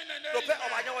 Amen and Do pe o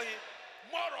ba nya amen. wo yi.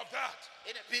 More of that.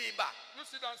 Ine bi ba. You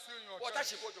sit down still in your Wo ta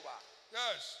church. shi ko jo ba.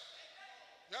 Yes.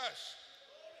 Yes.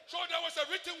 So there was a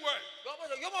written word, Yo mo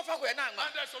yo mo fa ko e na ma.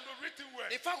 and there's no written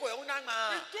word. Ni fa ko e una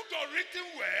ma. He took the written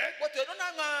word Wo te no na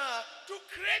ma. to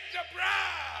create the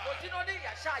bride. Wo ti no ni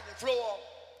ya sha yin flow wo.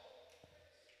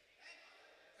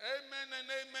 Amen and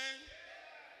amen.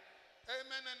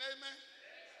 Amen and amen.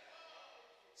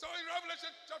 So in Revelation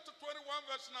chapter 21,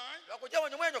 verse 9, Yo ko je wo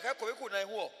nyumo enyo ke ko ku na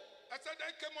hu o. I said,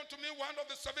 then came unto me one of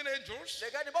the seven angels,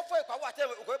 Le ga ni bo fo e kwa wa te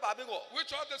ko ba mi go.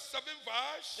 which are the seven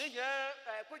vials, Ni ye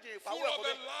ku ji kwa full wo of ko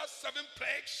the bi. last seven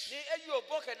plagues, Ni e yo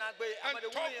bo ke na gbe and amade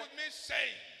wu talked ni. with me,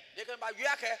 saying, Ni ke ba wi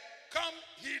ake. come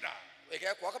hither, E ke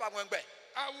ko ka ba ngwe ngbe.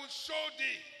 I will show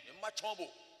thee Ni ma chombo.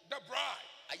 the bride,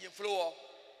 Ayin flow wo.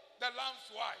 the lamb's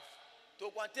wife. To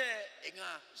kwante e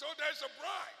nga. So there's a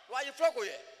bride, Wa yin flow ko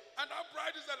ye. and that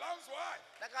bride is the lamb's wife.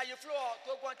 Na ka yin flow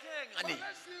to kwante nga But ni.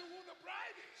 let's see who the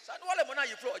bride is. Sa no wale mo na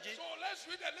yin flow ji. So let's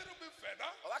read a little bit further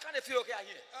O wa kan e fi o ke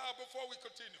ahin. before we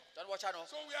continue. Tan wa cha no.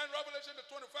 So we are in Revelation, the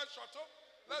 21st chapter.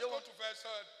 Let's go to verse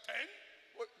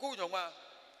 10. Ku nyo ma.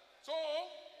 So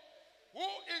Who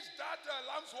is that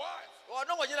lamb's wife? Oh,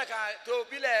 no, you to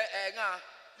be a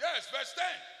Yes, verse 10.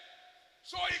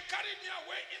 So he carried me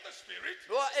away in the spirit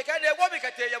oh, a kind of woman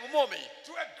can tell you, mommy,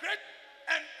 to a great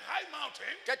and high mountain,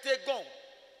 can take gone.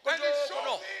 and he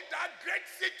showed me that great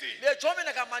city. The German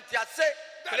Gamantia say,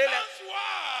 The lamb's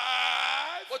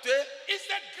wife what is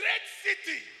a great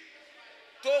city.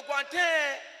 to Guante,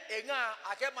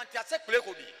 I can't mantia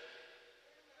Plecodi.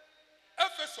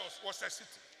 Ephesus was a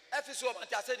city. Ephesus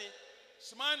Mantiaseni,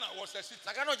 Smyrna was a city.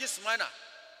 Nakano just Smyrna,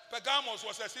 Pergamos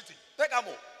was a city.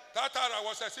 Pegamo, Tatara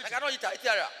was a city. Nakano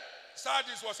Italia,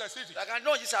 Sardis was a city.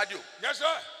 Nakano Yisadio, Yes,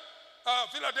 sir.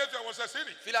 Philadelphia was a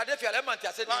city. Philadelphia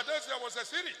Lemantiaseni, Philadelphia was a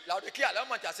city. Laodikia You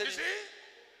Lemantiaseni. see,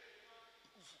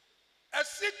 a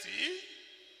city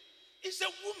is a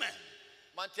woman.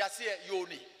 Mantiasia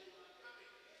Yoni.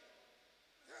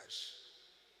 Yes.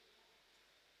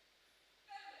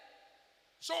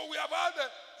 So we have other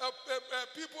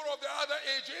people of the other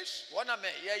ages. One of me,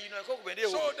 yeah, you know,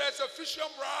 So there's a Ephesian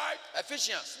bride,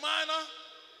 Ephesians, Smyrna,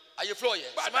 are you flowing?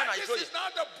 but this is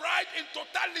not the bride in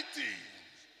totality.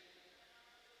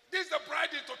 This is the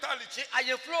bride in totality. Are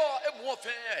you flow a more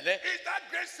fair? Is that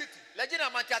great city, Legend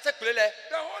of Mantiasa Plele,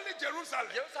 the holy Jerusalem,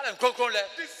 Jerusalem Concole.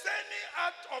 descending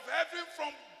out of heaven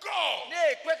from God?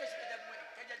 Nay, quick,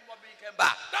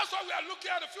 That's why we are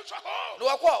looking at the future home. no,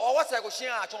 what's I go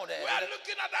share at all there? We are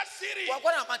looking at that city. What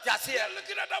We am Mantiasia? are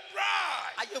looking at the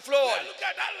bride. Are you We flowing? are looking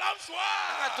at that lamb's I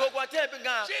wife. told what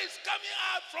Tebinga. She is coming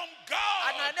out from God,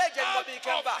 And I never out be of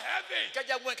Kemba. heaven.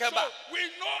 Kaja went So Kemba. we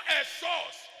know a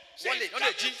source. She Wale, is no,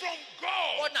 coming G. from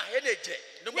God. What now? Energy.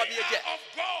 No We one be a jet. are of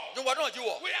God. No one know you.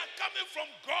 We are coming from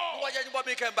No God. one you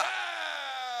be Kemba.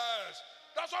 Yes.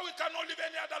 That's why we cannot live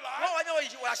any other No life. one know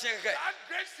you are saying. That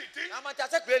great city, I'm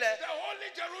Mantiasa Plele. the holy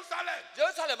Jerusalem,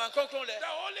 Jerusalem and Concole. the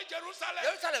holy Jerusalem,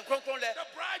 Jerusalem Concole. the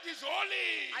bride is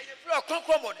holy. Are you flow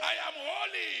Concomon? I am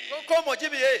holy. Concomon,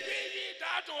 Jimmy. Be ye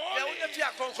that There holy. won't be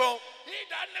a Concom. He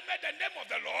that named the name of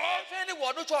the Lord, If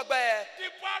anyone who talk bad,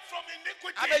 depart from I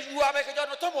iniquity. mean, you are making a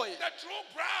Tomoy. The true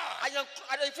bride, I am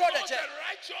for the knows check. the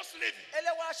righteous living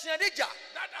Elewasinija.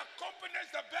 that accompanies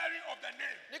the bearing of the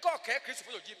name. Nico K.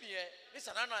 Christopher GPA.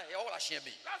 Listen, Anna, all I shame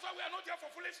me. That's why we are not here for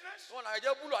foolishness. One I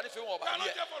just blew on the film We over are not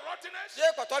here. here for rottenness.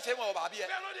 Yeah, but I feel over We here.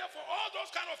 are not here for all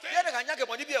those kind of things. Yeah, the Kanyaka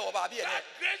money be over here. That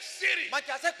great city,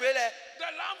 Manchester Quelle, the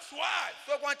lamb's wife,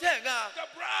 so one thing, the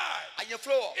bride, and your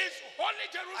floor. is holy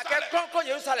I Jerusalem. can't conquer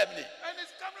Jerusalem. And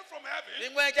it's coming from heaven,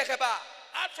 Lingwen Jakaba.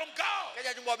 out from God.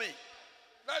 Kaya Jumbomi.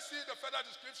 Let's see the further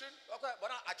description. Okay,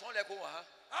 but I told you,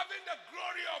 Having the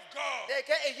glory of God. they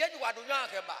can't hear you what do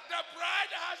Yankaba. The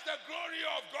bride has the glory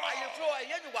of I am God. floor, I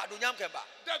hear you what do Yankaba.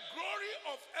 The glory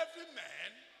of every man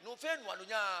No fan one,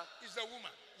 is the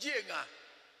woman. Jinga.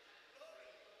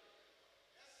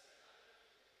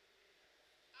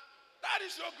 That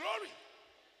is your glory.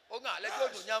 Oh, no, let's go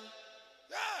to Yam.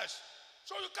 Yes.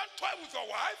 So you can't toy with your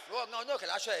wife. Oh, no, can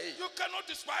I say? You cannot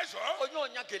despise her. Oh,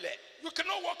 no, Yankele. You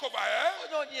cannot walk over her. Oh,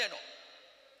 no, Yeno.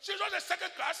 She's not a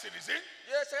second-class citizen.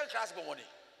 Yes, second class money.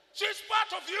 She's part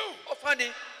of you. Oh, funny.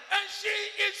 And she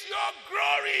is your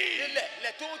glory.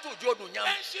 Let to Jodo Yam.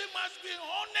 And she must be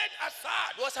honored as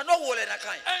such. Was a no wall in a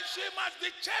kind. And she must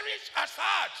be cherished as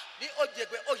such. The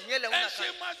object, oh, yellow. And she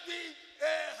must be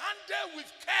handled with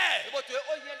care. But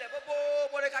oh, yellow,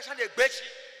 what I can say,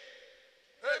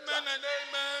 Amen and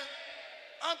amen.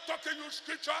 I'm talking you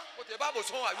scripture. but the Bible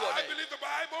so are you. I believe the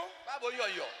Bible. Bible,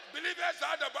 you. Believers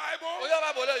are the Bible. Oh, your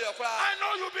Bible, your cry. I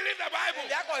know you believe the Bible.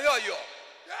 I can hear you.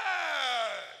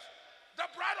 Yes. The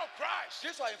bride of Christ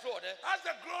This one in Florida. has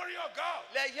the glory of God.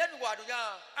 Let yen wadunya.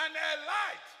 And her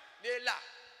light Ela.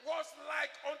 was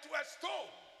like unto a stone,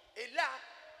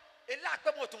 Ela,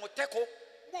 come to Teko.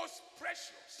 most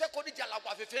precious. Teko di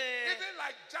Jalagua Fefe. Even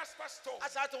like jasper stone,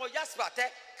 As I told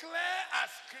Yaspate. clear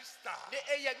as crystal. The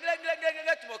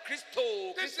to Christo.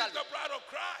 This is the bride of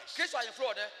Christ. This one in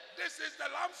Florida. This is the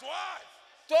Lamb's wife.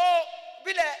 To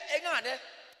Bile Engane.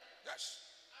 Yes.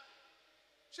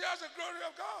 She has the glory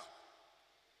of God.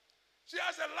 She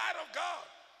has the light of God.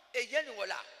 A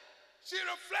yenuala. She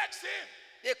reflects him.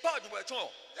 They called you a chon.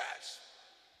 Yes.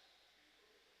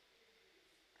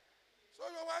 So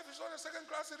your wife is not a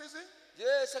second-class citizen.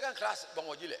 Yes, second class.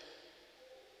 Bongojile.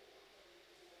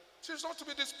 She's not to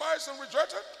be despised and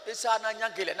rejected. It's an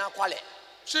Yankele na quale.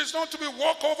 She's not to be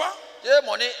walked over. Yeah,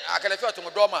 money. I can afford to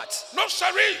doormat. No,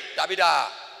 sorry. Dabida.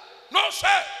 No, sir.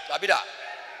 Dabida.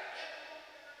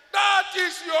 That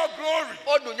is your glory.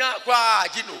 Odunya kwa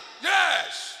jino.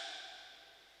 Yes.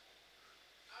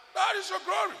 That is your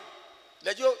glory.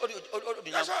 Let you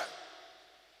That's right.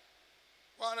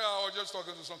 One day I was just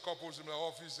talking to some couples in the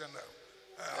office, and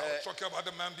I was talking about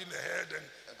the man being the head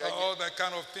and all that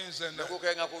kind of things. And, I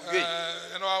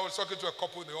was talking to a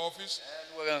couple in the office.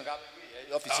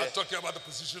 I was talking about the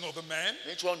position of the man.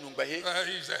 He's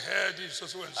the head, he's so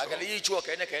and so.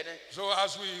 So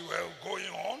as we were going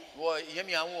on,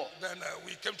 then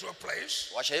we came to a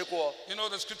place. You know,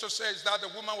 the scripture says that the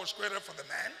woman was created for the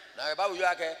man,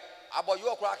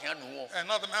 and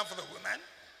not the man for the woman,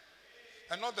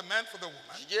 and not the man for the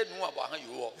woman. Yes,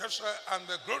 sir. And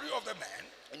the glory of the man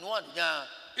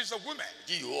is the woman.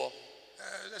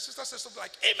 The sister says something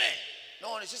like, amen.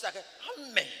 No, the sister says,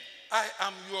 amen. I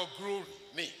am your glory.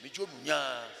 If you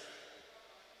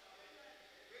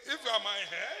are my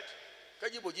head,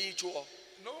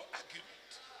 no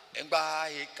argument.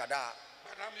 But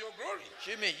I'm your glory.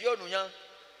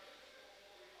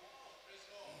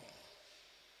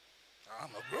 I'm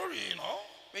a glory, you know.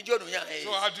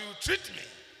 So how do you treat me?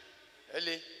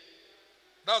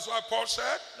 That's why Paul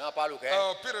said,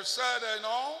 Peter said, you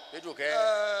know, he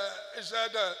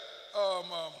said,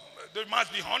 they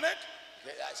must be honored.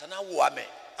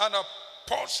 And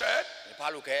Paul said,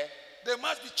 they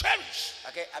must be cherished.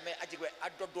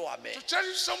 To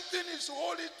cherish something is to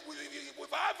hold it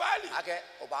with high value.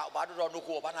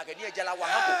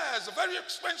 It's very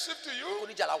expensive to you,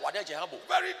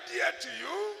 very dear to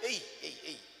you.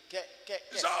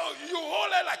 So you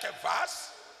hold it like a vase.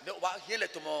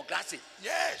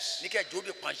 Yes.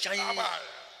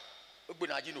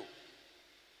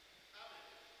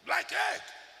 Like egg.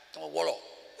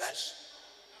 Yes.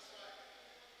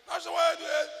 That's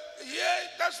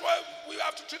why we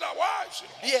have to treat our wives.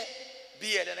 You know?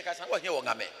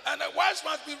 And the wives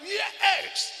must be real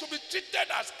eggs to be treated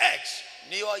as eggs.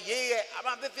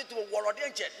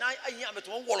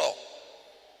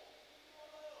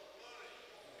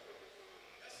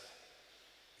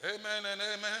 Amen and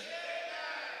amen.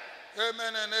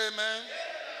 Amen and amen.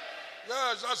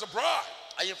 Yes, that's a bride.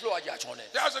 He has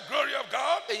the glory of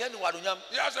God. He has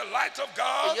the light of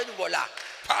God.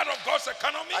 Part of God's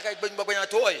economy.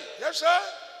 Yes, sir.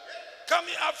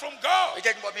 Coming out from God.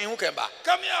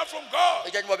 Coming out from God.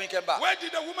 Where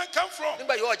did the woman come from?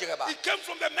 It came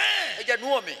from the man.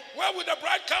 Where would the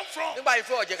bride come from? It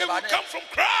will come from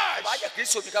Christ.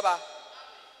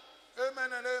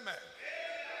 Amen and amen.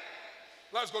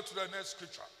 Let's go to the next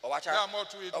scripture. There are more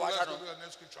to it. Let's go to the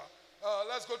next scripture.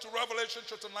 Let's go to Revelation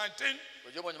chapter 19.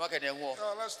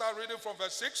 Let's start reading from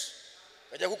verse 6.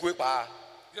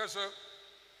 Yes, sir.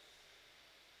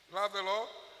 Love the Lord.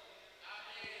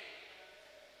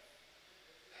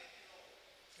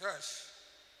 Yes.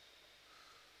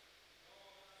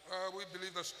 We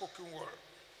believe the spoken word.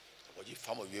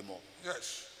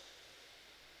 Yes.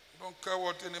 Don't care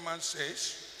what any man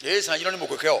says.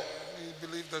 We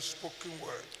believe the spoken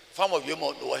word.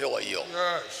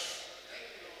 Yes.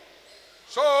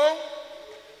 So,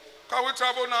 can we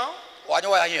travel now?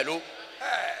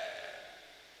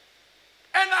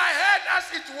 And I heard,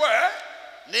 as it were,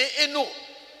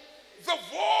 the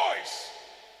voice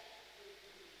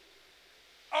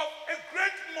of a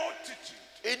great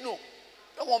multitude.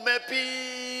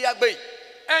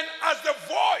 And as the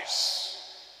voice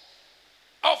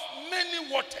of many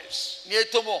waters. And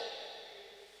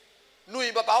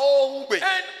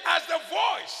as the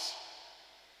voice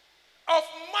of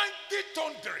mighty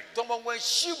thundering.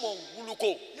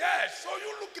 Yes, so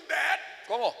you look at that.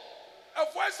 A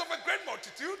voice of a great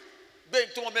multitude. A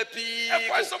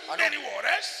voice of many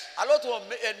waters. A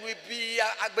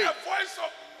voice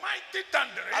of mighty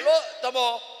thundering.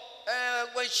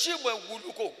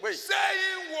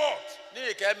 Saying what?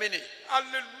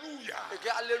 Hallelujah.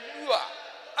 Hallelujah.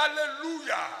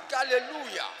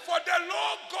 Hallelujah. For the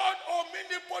Lord God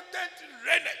omnipotent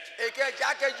reigneth. For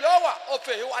the Lord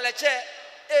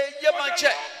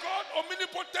God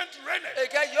omnipotent reigneth.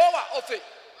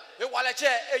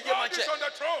 God is on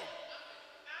the throne.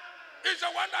 He's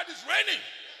the one that is reigning.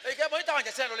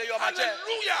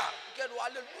 Hallelujah.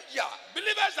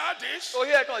 Believers are this.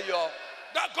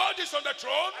 That God is on the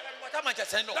throne.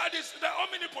 That is the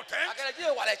omnipotent.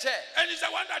 And he's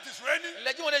the one that is reigning.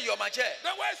 Then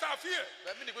where is our fear?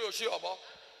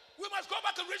 We must go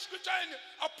back to read scripture and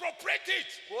appropriate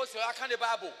it.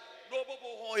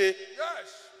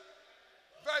 Yes.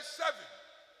 Verse 7.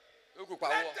 Let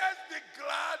us be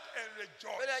glad and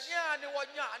rejoice.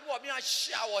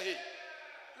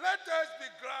 Let us be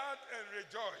glad and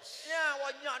rejoice.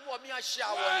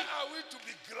 Why are we to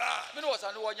be glad?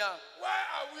 Why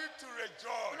are we to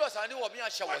rejoice? For the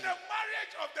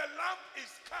marriage of the Lamb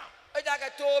is come.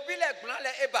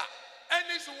 And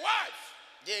his wife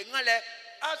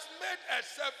has made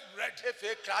herself ready.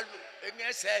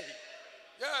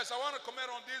 Yes, I want to comment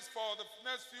on this for the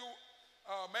next few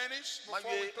Manis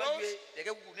before we close.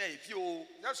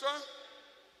 Yes, sir.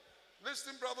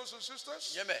 Listen, brothers and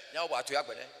sisters.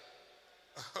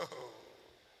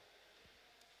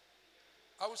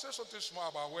 I will say something small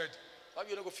about wedding.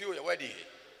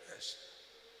 Yes.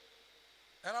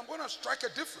 And I'm going to strike a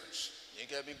difference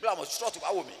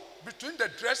between the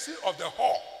dressing of the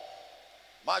hall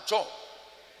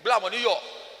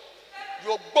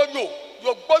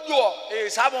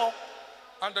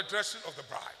and the dressing of the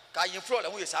bride.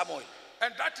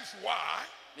 And that is why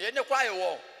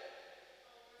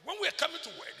when we are coming to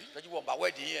wedding,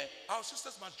 our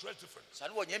sisters must dress differently.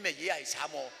 I'm going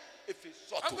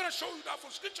to show you that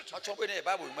from scripture today.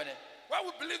 Why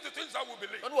we believe the things that we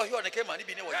believe.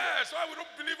 Yes, why we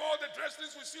don't believe all the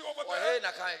dressings we see over there. And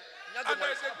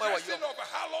there's a dressing of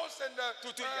harlots and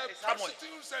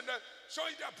prostitutes and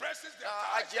showing their breasts, their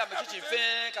thighs, everything.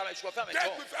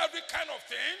 Dead with every kind of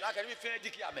thing.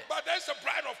 But there's a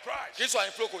bride of Christ. She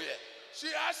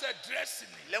has a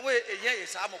dressing.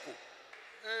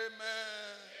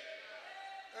 Amen.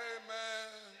 Amen.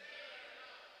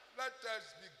 Let us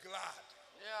be glad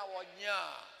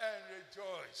and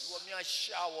rejoice.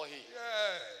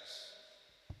 Yes.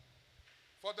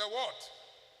 For the what?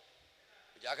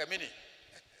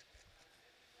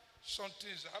 Something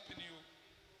is happening.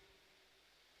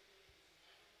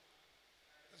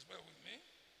 Let's bear with me.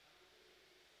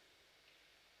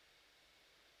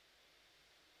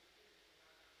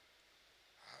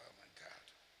 Oh my God.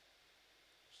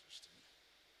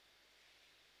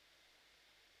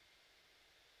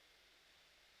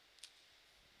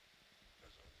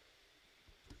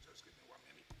 Just give me 1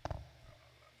 minute. Let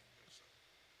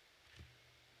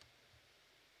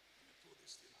me pull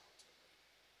this thing out.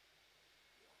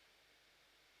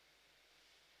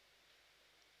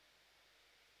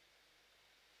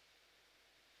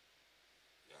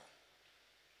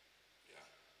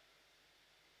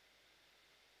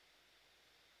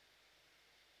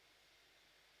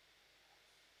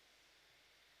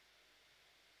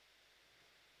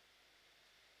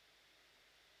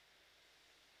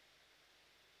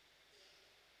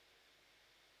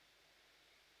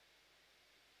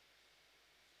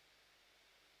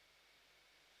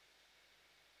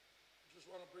 Just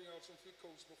want to bring out some few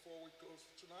codes before we close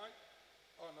for tonight.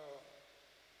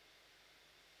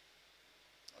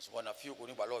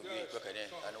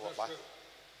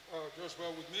 Just bear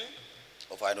with me.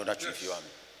 Yes.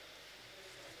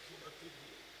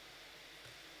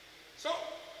 So,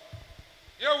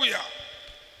 here we are.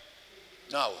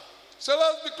 Now, So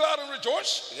let's be glad and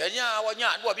rejoice. And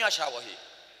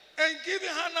give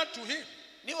honor to him.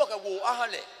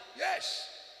 Yes.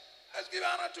 Let's give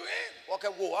honor to him.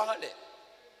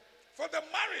 For the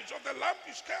marriage of the Lamb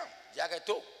is come.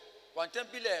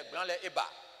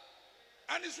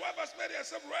 And his wife has made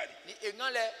herself ready.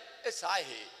 I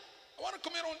want to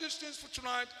comment on these things for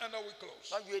tonight and then we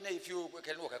close.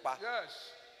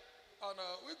 Yes. And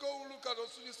we go look at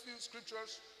these few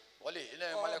scriptures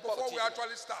before we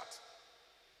actually start.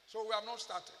 So we have not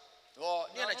started. We are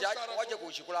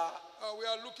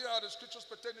looking at the scriptures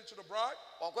pertaining to the bride.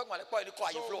 So we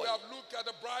have looked at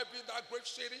the bride being that great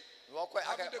city,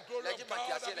 having the glory of God,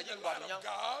 having the light of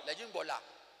God.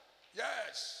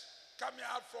 Yes, coming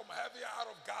out from heaven, out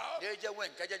of God,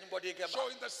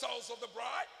 showing the souls of the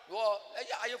bride.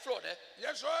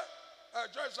 Yes, sir.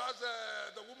 Just as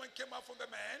the woman came out from the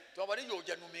man.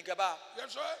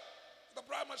 Yes, sir. The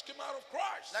bride must come out of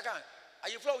Christ. That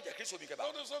is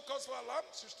what calls for alarm,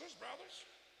 sisters, brothers.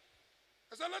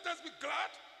 I said, let us be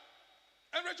glad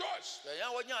and rejoice. And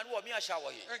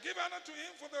give honor to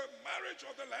him, for the marriage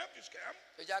of the Lamb is come.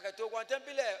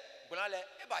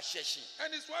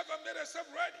 And his wife has made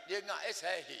herself ready.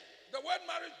 The word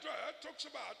marriage talks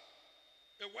about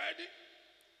a wedding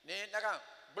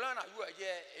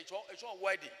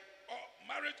or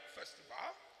marriage festival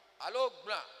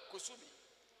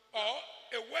or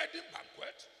a wedding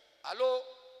banquet or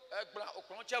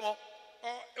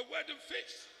a wedding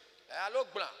feast.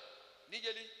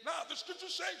 Now the scripture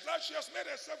says that she has made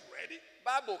herself ready.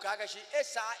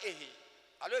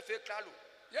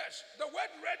 Yes, the word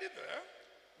ready there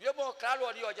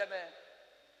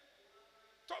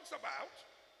talks about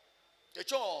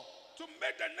to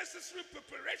make the necessary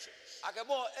preparations.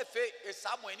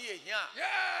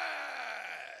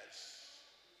 Yes.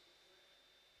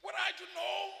 What I do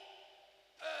know,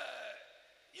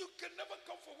 you can never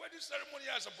come for wedding ceremony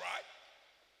as a bride.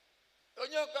 When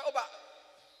you not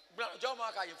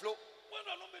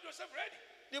made yourself ready.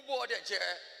 He was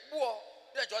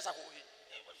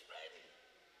ready.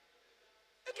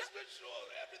 It was made sure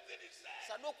everything is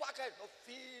there.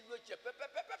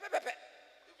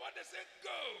 Before they said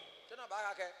go,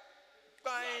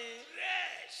 Fine.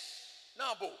 Dress.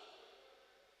 Now, Bo.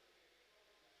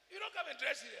 You don't come and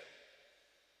dress here.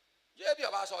 Yeah, be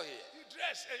about so here. You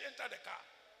dress and enter the car.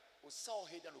 We saw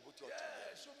he done about your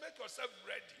Yeah, so make yourself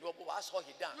ready. no, but I saw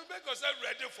he done. You make yourself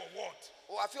ready for what?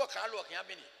 Oh, I feel can't look here,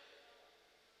 mini.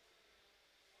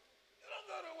 You don't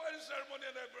go to wedding ceremony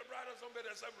and the bride or somebody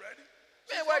themselves ready.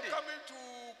 Me She's wedding. not coming to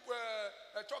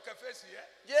talk a face here.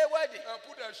 Yeah, wedding.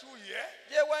 Put a shoe here.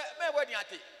 Yeah, me wedding at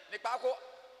it. Nikako,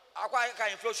 I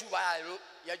can't flow shoe by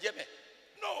ya Jimmy.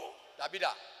 No.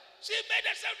 Dabida. She made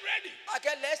herself ready. I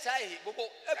can let's say, Bobo,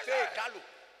 a fair Kalu.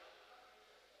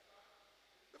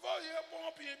 Before you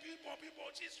hear people,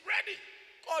 she's ready.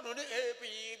 God, she's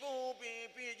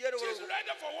She's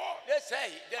ready for what? let's say,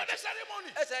 For the ceremony.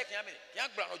 let's say, young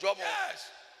brown job. Yes.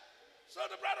 So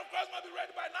the bride of Christ must be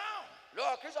ready by now.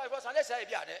 Lord, Christopher, let's say,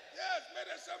 Yes, made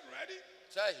herself ready.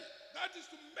 say, That is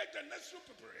to make the necessary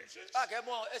preparations. okay,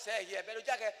 more, let's say here, but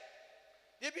Jack,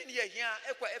 you've been here,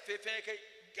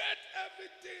 Get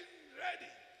everything ready.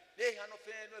 they are no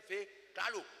fair,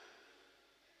 Kalu.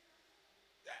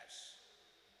 Yes.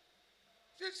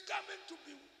 She's coming to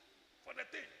be for the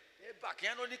thing.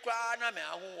 Bakiano ni kwa na me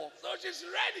ahu. So she's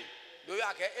ready. Do you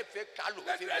ake efe Kalu,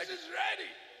 The dress is ready.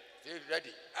 feel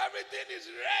ready. Everything is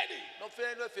ready. No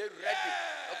fair, no fair, ready.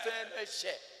 No fair, no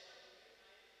share.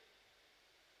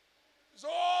 So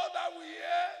all that we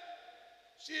hear,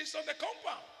 she's on the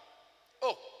compound.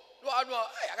 Oh, no, I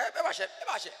never share.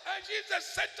 And she's the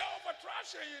center of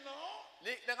attraction, you know.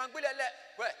 The Angula let,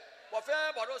 where, what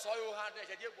fair, but also you had a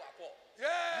dear Wako.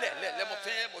 Yeah. Let me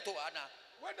fair, Motoana.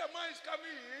 When the man is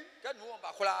coming in, Can you want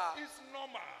Bakula? it's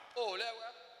normal. Oh, let oh,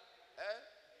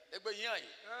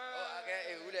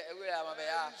 okay,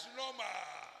 It's normal.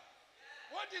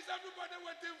 What is everybody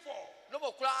waiting for? no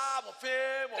more crab or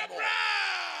fame The or more.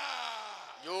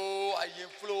 bride. Yo, I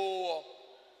inflow.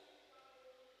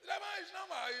 The man is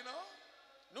normal, you know.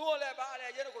 No, let by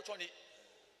a yellow Johnny.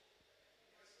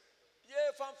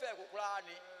 Yeah, fanfare,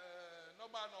 Kuklani.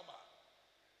 Normal.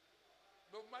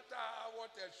 No matter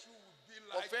what a shoe would be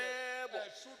like, Offensive. a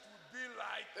suit would be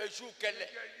like, A shoe can let.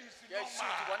 it's Yes,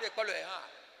 normal. one day, color, huh?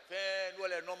 Fair,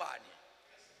 no money.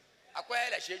 I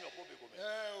quite a shame of Kobe.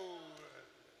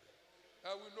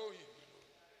 I will know him.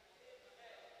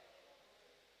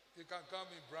 He can come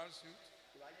in brown suit,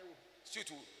 Suit,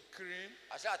 cream,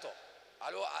 Asato.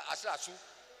 Allo, Asasu,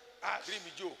 ash,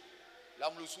 Creamy Joe,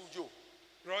 Lamlusu Joe,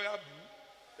 royal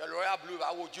blue, the Royal Blue,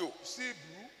 our Joe. sea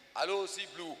blue, Allo, sea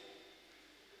blue.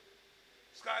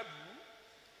 sky blue,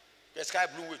 The sky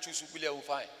blue will choose William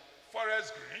fine.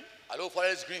 forest green, Allo,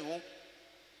 forest green, who?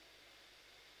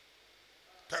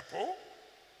 purple,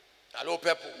 Allo,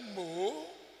 purple. move,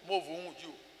 Move,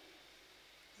 you.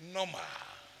 normal.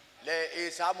 Le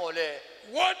is amole.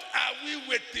 What are we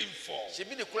waiting for? She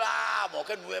mean the crab or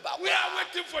can we about? We are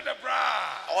waiting for the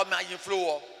bride. Or my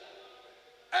inflow.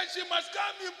 And she must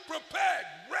come in prepared,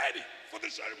 ready for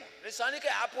the ceremony. The Sanika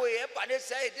Apo, but they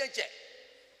say, didn't you?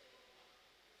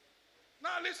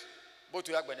 Now listen. But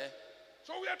to Agbene.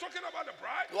 So we are talking about the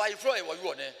bride. You are inflowing what you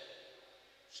want, eh?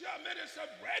 She has made herself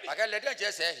ready. I can let them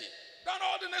just say, Done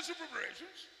all the necessary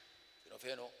preparations. you know,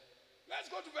 fair no. Let's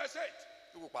go to verse 8.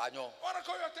 You go, Pano. I want to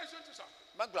call your attention to something.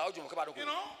 Maglau, you come out of You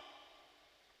know?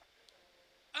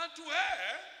 And to her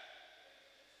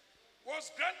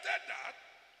was granted that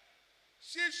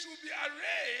she should be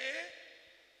arrayed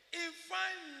in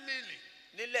fine linen.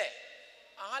 Nile.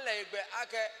 Ahalebe,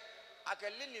 ake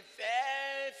lini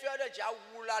fair, the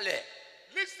Jawulale.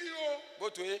 Listen, oh, Go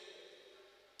to it.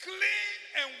 clean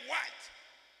and white.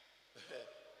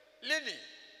 Lini.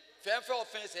 Fair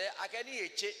offense, I can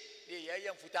eat it. The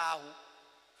Yayam Futahu.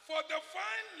 For the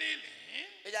fine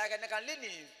linen I can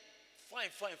lini. Fine.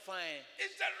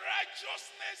 is the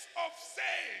righteousness of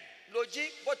saying.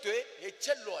 Logic, what to it? A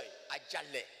chelloy, a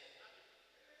jale.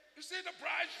 You see the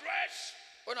bride's dress?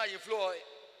 When I inflow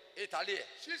Italy,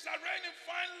 She's arrayed in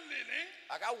fine linen,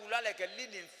 I got like a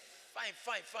linen fine.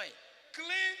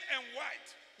 clean and white.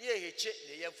 Ye check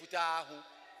the Yamfutahu.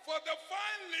 For the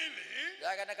fine linen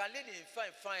Like I can linen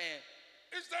fine.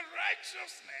 is the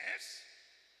righteousness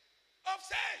of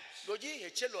saints. Logi, a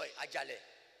chelloy, a jale.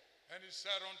 And he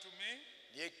said unto me,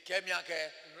 Ye kemiake,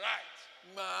 right,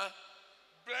 ma,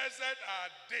 blessed are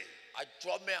they I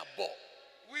draw me a ball.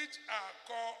 which are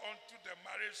called unto the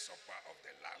marriage supper of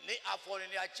the Lamb. Ni afoni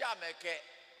ni achameke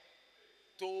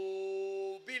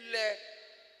to bile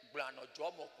blano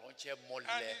jomo konche mole.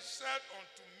 And he said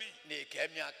unto me, Ni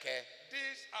kemiake.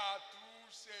 these are true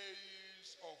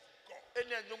sayings of God.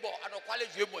 Ene numbo ano kwale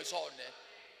juemo isone.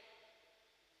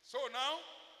 So now,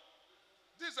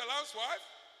 this is the last wife,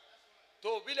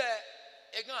 To bile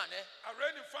egane.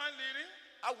 arrayed in fine linen,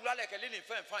 awula le ke linen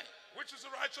fine which is the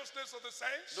righteousness of the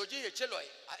saints. loji eche lo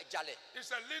jale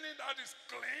It's a linen that is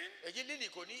clean eji linen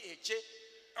ko ni eche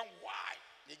and white.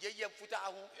 ne je ye futa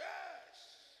ahu Yes.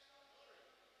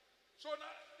 So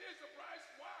now, this is the price.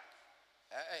 Why?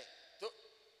 to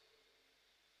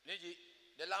neji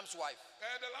the lamb's wife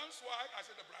The lamb's wife, I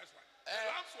said the bride's wife. The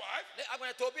lamb's wife, ne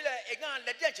agona to bi le egan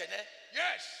le denche ne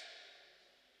yes.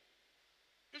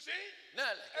 You see? na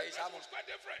le The ke dress samo was quite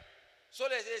different. so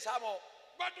le samo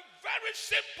But very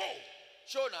simple.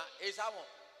 shona samo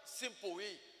simple we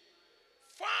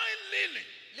Fine linen.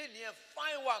 linen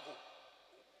fine one go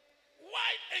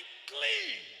White and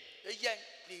clean. eyen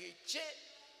ni eche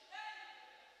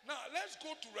Now, let's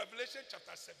go to Revelation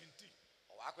chapter 17.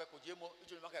 o akwe ko je mo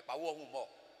ijo ma ke pa wo hu mo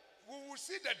We will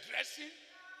see the dressing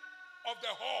of the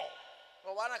hall.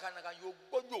 o wa na kan yo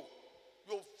gbonyo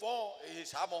yo fon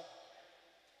samo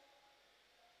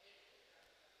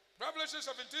Revelation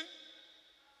 17.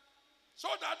 So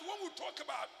that when we talk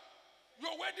about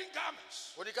your wedding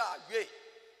garments, onika awie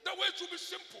the way it should be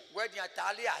simple. wedding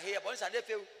atale a here bon sa ne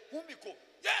fe humiko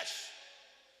Yes.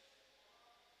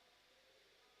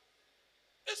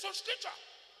 It's on scripture.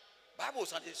 bible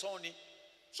san de son ni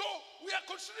So we are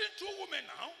considering two women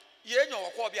now. ye nyo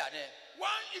ko bi ane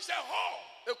One is a hall.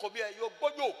 e ko bi yo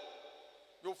gbonyo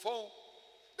yo fon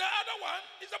The other one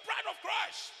is the bride of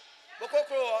Christ.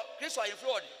 bokokro Kristo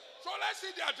influo ni So let's see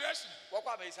their dressing. wo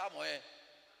kwa me samo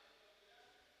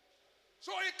So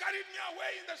he carried me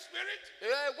away in the spirit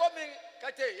wo mi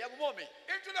kate ya mo mi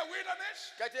into the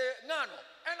wilderness. kate nano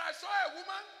And I saw a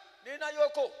woman ni na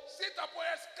yoko sit upon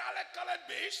a scarlet-colored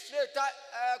beast. ne ta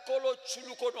kolo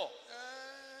chuluko no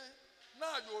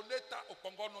Now you later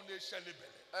opongono ne shelibele.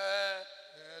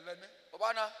 Lene.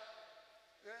 obana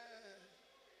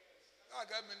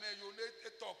Aga me ne you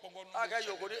later opongono. aga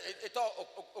yoko ni eto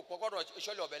opogodo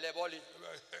isole obele boli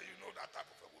You know that type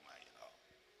of a woman, you know.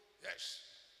 Yes.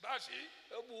 That's she.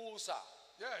 ebusa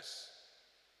Yes.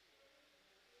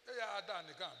 Yeah, done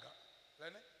the ganga.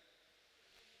 Lene.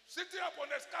 Sitting upon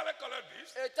a scarlet-colored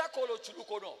beast, eta kolo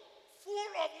chuluko no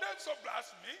full of names of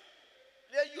blasphemy,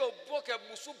 le yo boke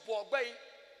musu bo gbe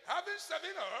having 7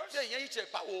 ears le yen iche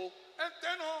pawo and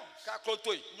 10 horns. ka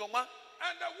kloto nyoma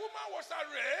And the woman was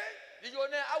arrayed ni yo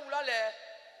ne awula le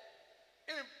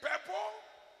in purple.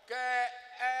 ke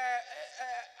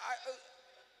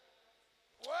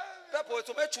Well, pepo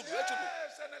to me chulu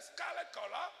yes, and a scarlet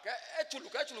color, ke chulu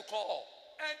ko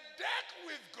and decked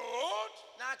with gold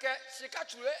na ke sika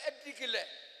chulu edikile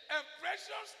and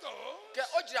precious stones ke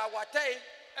ojira watai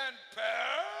and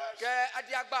pearls, ke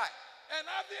adiagba and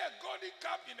having a golden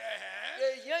cup in her hand, le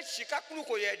yen sika kulu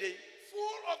ko ye de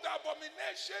full of the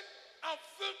abomination and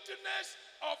filthiness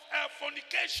of her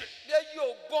fornication. le yo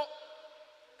bon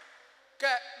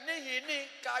ke ni hini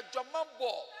ka joma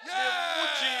bo me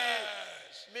muji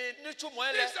Yes. me ni tumo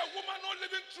This ele is a woman not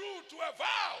living true to her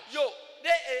vows. yo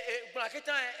de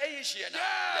blanketan e yishie na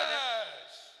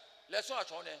Yes. le so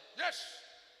atron ne Yes.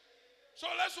 So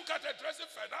let's look at the dressing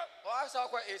further. o asa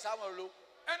ko e samuel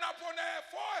And upon her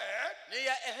forehead ni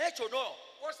ya ehecho no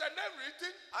was a name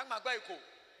written, agba iko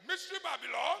Mystery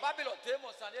Babylon, babylon temo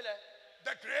sanile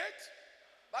the Great,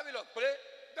 babylon pele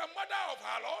the mother of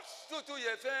harlots, tutu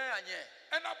ye fe anye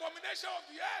and abomination of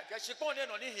the earth. ke shikon ne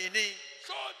no ni hini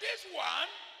So this one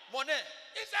mone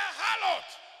is a harlot,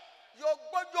 yo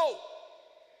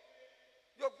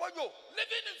gbojo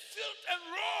living in filth and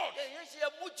road. e yen se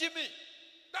mujimi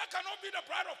That cannot be the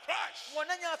bride of Christ. mo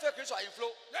na nya fe Kristo inflo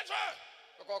That's right.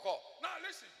 kokoko Now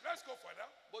listen, let's go further.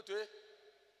 bote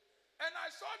And I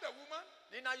saw the woman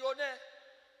ni na yo ne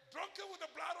drunken with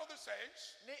the blood of the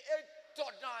saints ni e to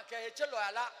na ke e chelo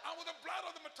ala and with the blood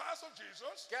of the martyrs of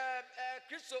Jesus. ke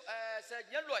Kristo se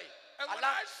nyeloi And when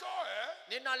ala I saw her,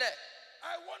 ni na le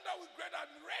I wondered with great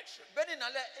admiration. beni na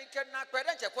le nke na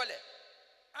kwere nche kwele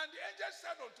And the angel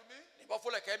said unto me, ni bo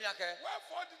fule ke mi ake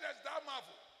wherefore didst thou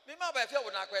marvel? mi ma ba fe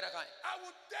wo na kwere kan I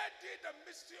will tell thee the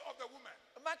mystery of the woman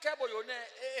ma ke bo yo ne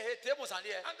e temo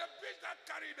sanle and the beast that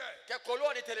carried her, ke kolo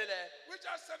ni telele which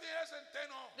has 7 ears and 10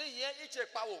 horns. ni yen iche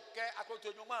pawo ke akoto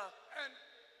nyuma And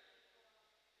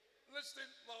listen,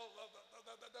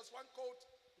 there's one quote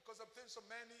because I've seen so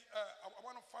many. I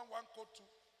want to find one quote to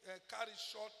carry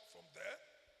short from there.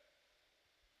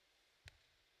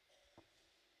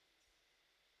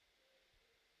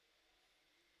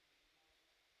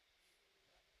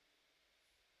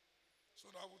 So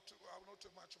that I will not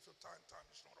take much of your time. Time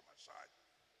is not on my side.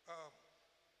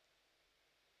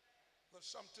 There's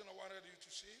something I wanted you to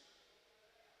see.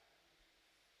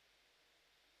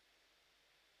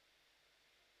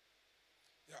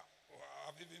 Yeah, well,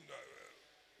 I've even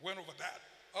went over that.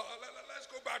 Let's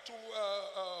go back to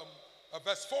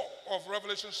verse 4 of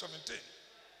Revelation 17.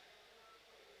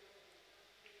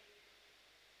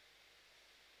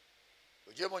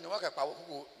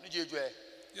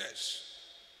 Yes.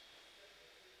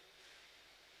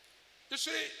 You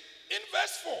see, in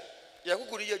verse 4,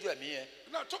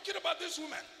 now talking about this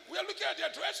woman, we are looking at their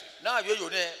dresses.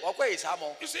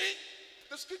 You see,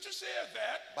 the scripture says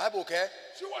that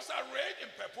she was arrayed in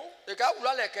purple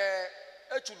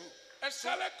and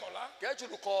scarlet color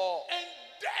and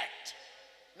decked.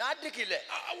 I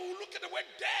will look at the word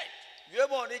decked.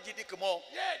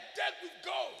 Yeah, decked with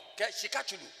gold and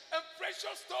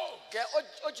precious stones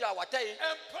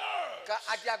and pearls.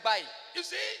 You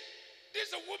see, this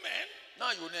is a woman,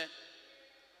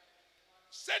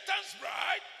 Satan's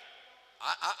bride.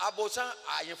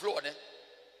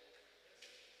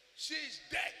 She is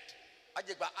decked.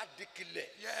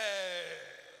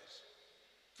 Yes.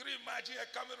 Can you imagine a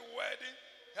coming wedding?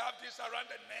 Have this around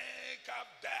the neck, have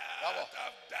that,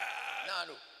 have that.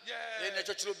 Yeah.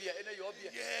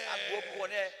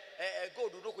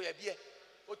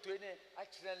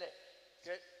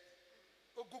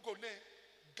 Google ne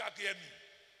gagiemi.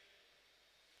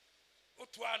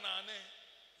 Otuana ne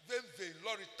venve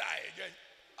lori tie again.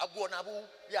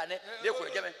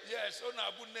 Yes,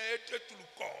 onabu ne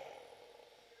etuluko.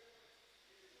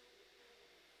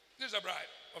 This is a bride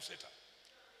of Satan.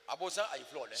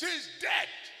 She is dead.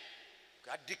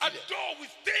 Adorned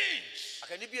with things.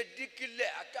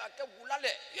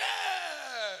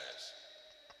 Yes.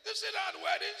 You see that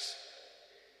weddings?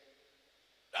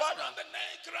 Around the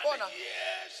neck, around the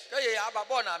ears.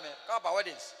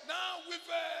 Now with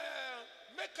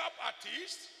makeup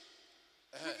artists,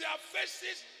 with their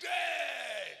faces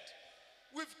dead,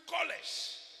 with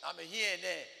colors,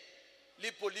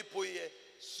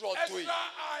 extra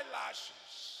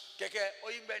eyelashes.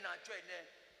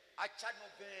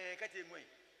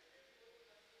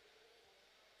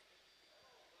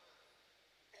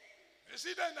 You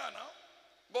see that now?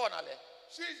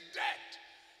 She's dead.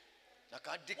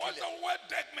 What's the word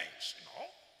dead means, you know?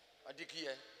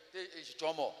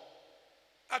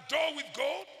 Adorned with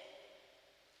gold.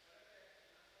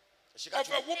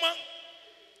 Of a woman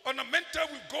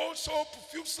ornamented with gold so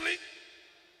profusely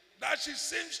that she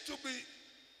seems to be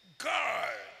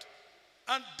girded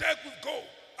and decked with gold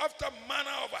after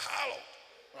manner of a harlot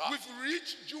with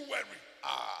rich jewelry.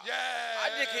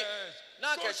 Yes. So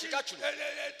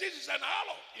this is an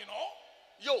harlot, you know.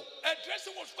 Her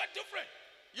dressing was quite different.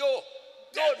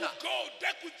 Decked with gold,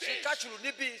 decked with this.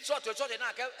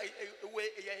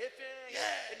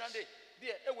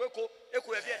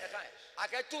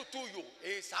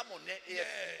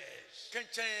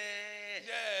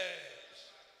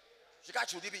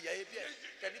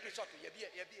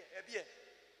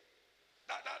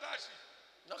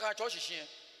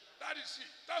 That is she.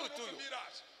 That will be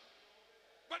that.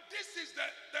 But this is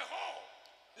the hall.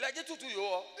 This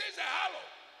is a hollow.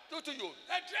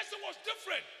 Her dressing was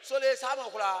different.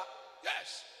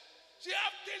 Yes. She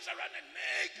had things around the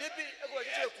neck.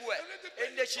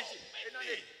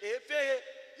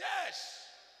 Yes.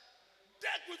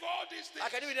 Decked with all these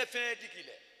things.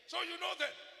 So you know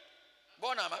that.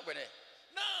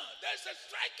 Now, there's a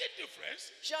striking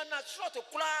difference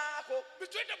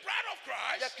between the bride of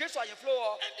Christ and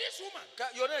this woman.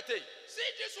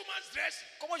 See this woman's dress.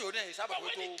 But when it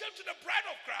came to the bride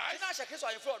of Christ, she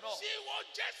was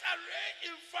just arrayed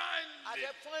in fine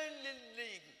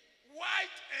linen,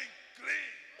 white and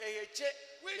clean,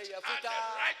 which are the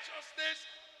righteousness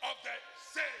of the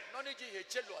saints.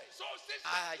 So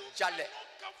sisters, you cannot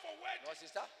come for wedding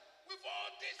with all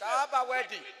this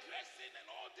dressing and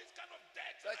all this kind of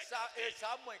debt. The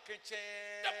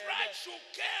bride should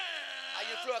come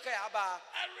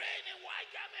arrayed in white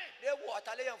garment.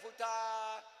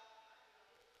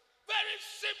 Very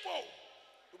simple.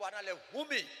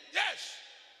 Yes.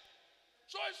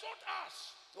 So it's not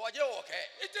us.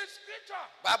 It is scripture.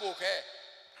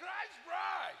 Christ's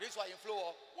bride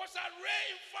was arrayed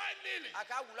in fine linen.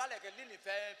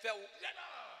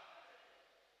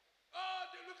 Oh,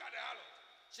 they look at the harlot.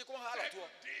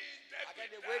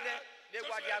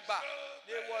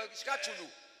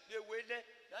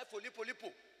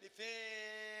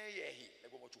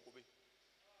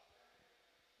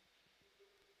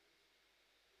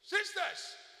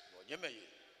 Sisters,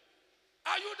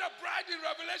 are you the bride in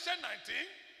Revelation 19?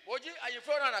 Or the one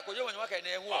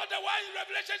in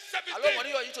Revelation 17?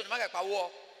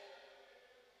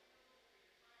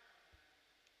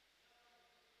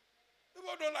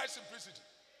 People don't like simplicity.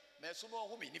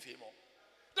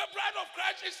 The bride of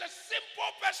Christ is a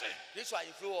simple person.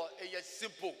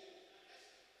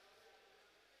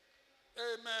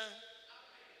 Amen.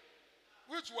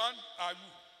 Which one are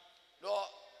you? No,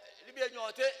 Libya, no,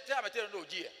 tell me, no,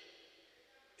 dear.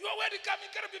 Your wedding coming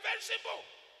can be very simple.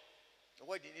 The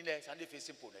wedding in there, Sunday is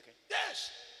simple.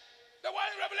 Yes. The one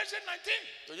in Revelation 19.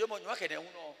 So you want to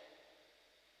know.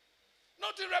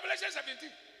 Not in Revelation 17.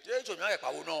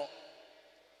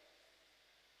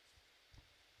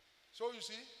 So you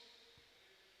see,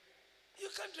 you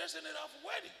can dress in it for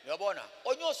wedding.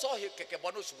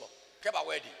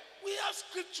 We have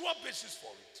scriptural basis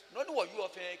for it.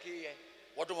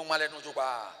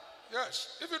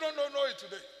 Yes. If you don't know it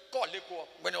today.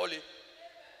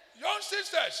 Young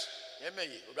sisters.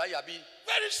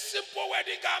 Very simple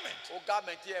wedding garment.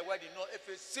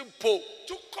 Simple.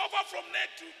 To cover from neck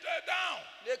to down.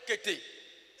 Yes.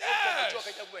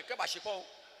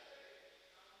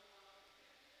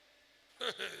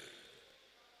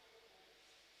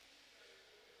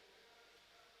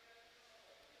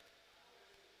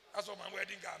 That's what my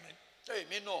wedding garment. Hey,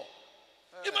 me no.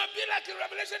 It might be like in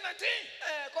Revelation 19.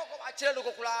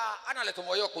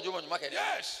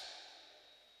 Yes.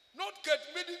 Not Kate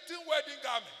Middleton wedding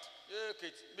garment.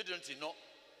 Kate Middleton, no.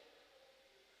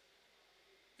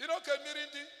 You know Kate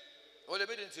Middleton?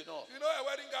 Middleton, no. You know a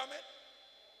wedding garment?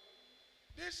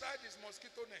 This side is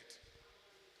mosquito net.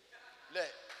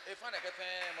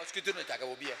 Mosquito net.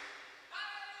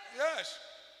 Yes.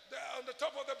 On the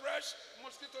top of the breast,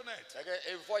 mosquito net.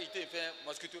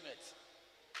 Mosquito net.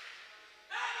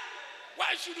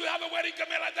 Why should we have a wedding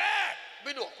garment like that?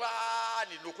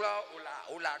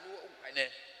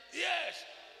 Yes.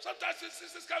 Sometimes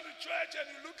sisters come to church and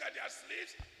you look at their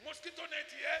sleeves, mosquito net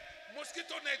here,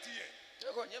 mosquito net here.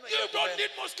 You don't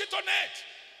need mosquito net.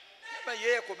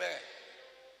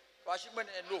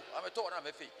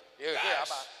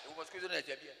 Yes.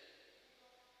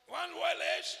 One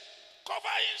well-edged,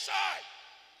 cover inside.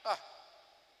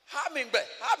 Harming.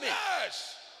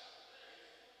 Yes.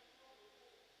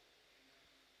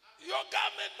 Your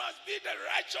garment must be the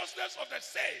righteousness of the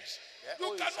saints.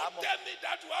 You cannot tell me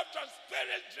that you have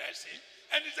transparent dressing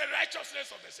and it's the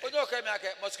righteousness of the saints.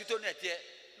 Mosquito net here.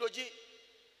 Logi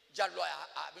jalo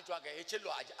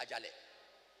ajale.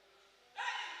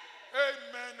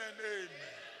 Amen and amen.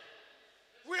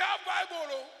 We have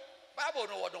Bible. Bible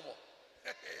no what no more.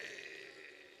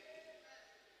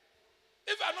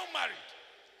 If you are not married,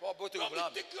 don't be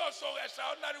taking yourself as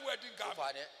an ordinary wedding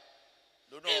garment.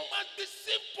 It must be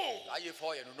simple.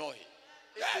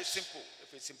 Yes. Simple.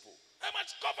 If it's simple. I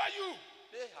must cover you.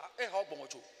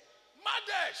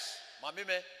 Mothers,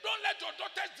 don't let your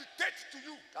daughters dictate to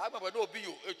you. Tell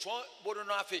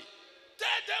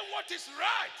them what is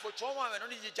right.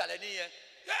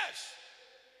 Yes.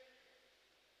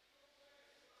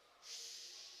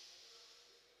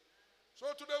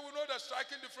 So today we know the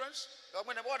striking difference.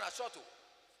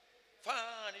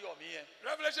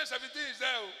 Revelation 17 is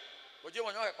there.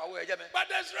 But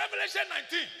there's Revelation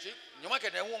 19.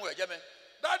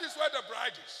 That is where the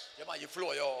bride is.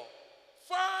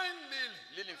 Fine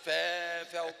lily.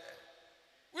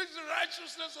 With the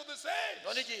righteousness of the saints.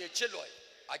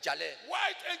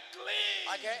 White and clean.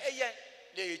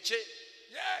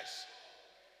 Yes.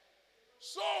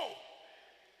 So,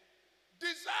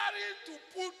 desiring to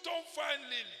put on fine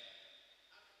lily,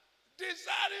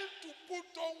 desiring to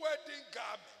put on wedding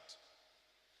garment,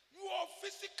 your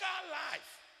physical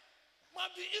life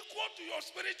must be equal to your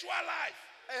spiritual life.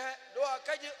 Yes.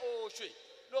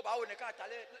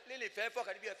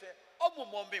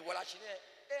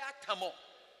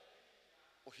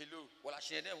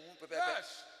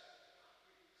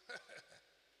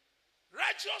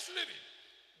 Righteous living.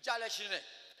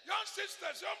 Young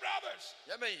sisters, young brothers.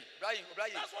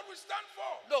 That's what we stand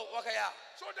for.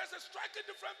 So there's a striking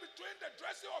difference between the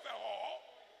dressing of a whore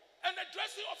and the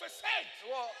dressing of a saint.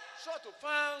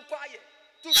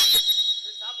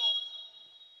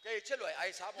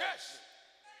 Yes.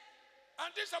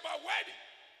 And this about wedding.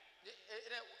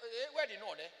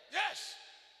 Yes.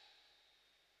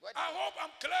 I hope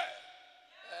I'm clear.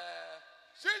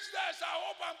 Sisters, I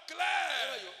hope I'm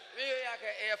clear.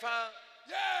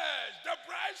 Yes, the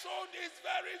bride's own is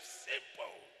very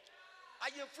simple.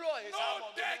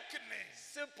 No decking,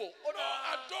 simple, no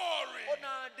adoring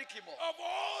of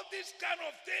all these kind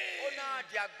of things.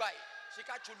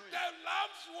 The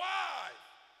Lamb's wife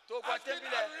has been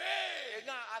arrayed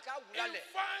in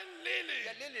fine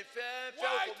linen,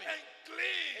 white and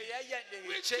clean,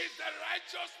 which is the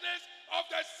righteousness of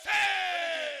the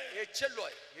saints.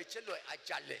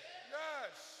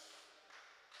 Yes.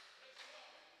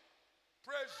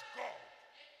 Praise God.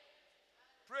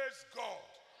 Praise God.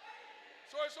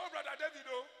 So it's all Brother David,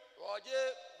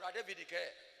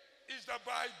 is the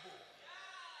Bible.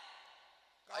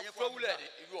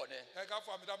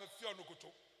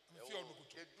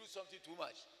 They do something too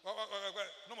much.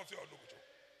 No more fear of Lukuto.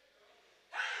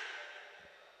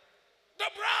 The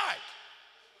bride,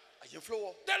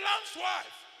 the lamb's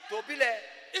wife,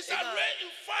 is arrayed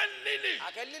in fine linen,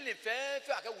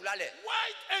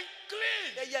 white and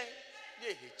clean.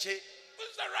 This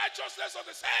is the righteousness of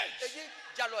the saints.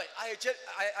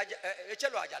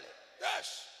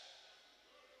 Yes.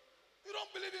 You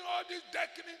don't believe in all this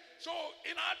decking. So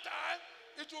in our time,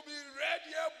 it will be red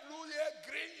here, blue here,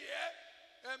 green here,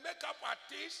 and makeup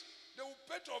artists. They will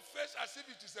paint your face as if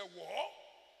it is a war.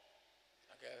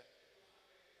 Okay.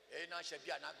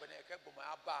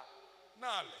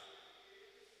 Nale.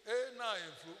 Na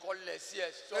influ.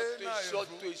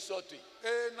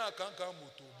 Na kankan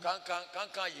moto.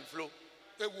 Kankan influ.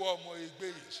 Ewo mo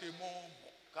egbe se mo.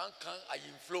 Kankan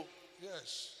influ.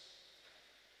 Yes.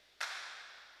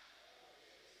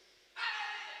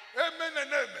 Amen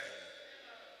and amen.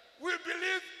 We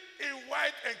believe in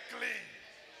white and clean.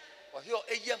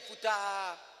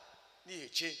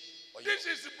 This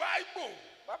is the Bible.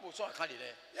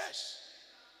 Yes.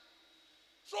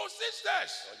 So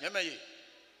sisters,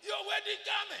 your wedding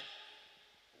garment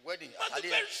must be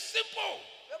very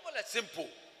simple.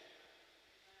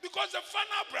 Because the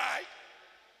final bride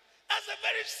has a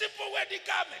very simple wedding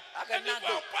garment. And if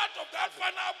you are part of that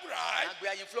final bride,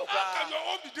 how can your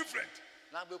own be different?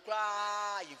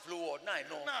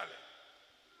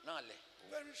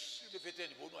 Very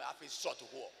simple.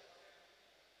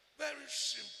 Very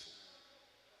simple.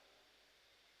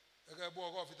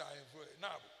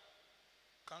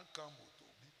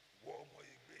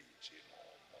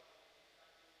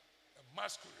 A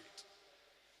masquerade.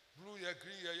 Blue here,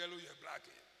 green here, yellow here, black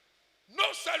here.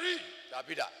 No, sorry.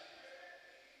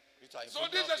 So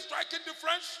this is a striking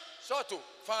difference. The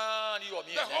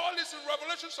hall is in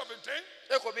Revelation 17.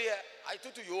 The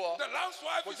lamb's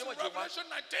wife is in Revelation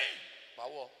 19.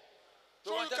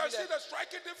 So you can see the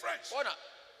striking difference.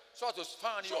 So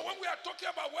when we are talking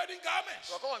about wedding garments,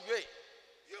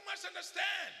 you must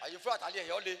understand.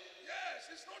 Yes,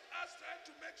 it's not us trying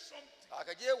to make something.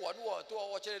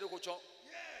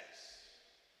 Yes.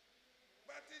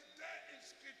 But it's there in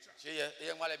scripture.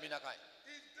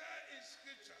 It's there in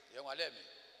scripture.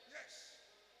 Yes.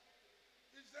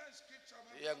 It's there in scripture.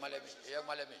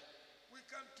 We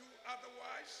can do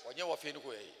otherwise.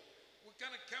 We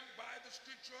can't buy the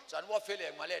scripture.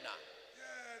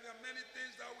 Yeah, there are many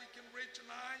things that we can read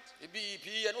tonight. The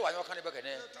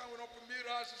time will not permit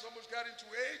us. It's almost getting to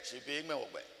 8.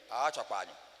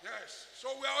 Yes.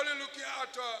 So we are only looking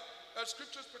at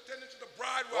scriptures pertaining to the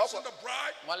bride. We have seen the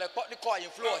bride,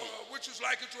 which is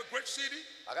likened to a great city.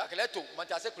 We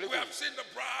have seen the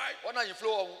bride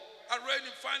arrayed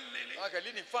in fine linen.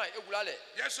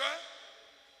 Yes, sir.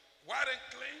 White and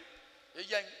clean.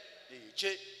 In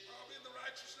the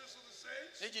righteousness of the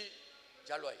saints.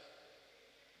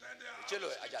 Then there are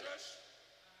other scriptures.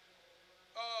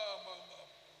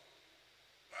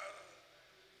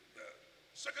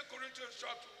 2 Corinthians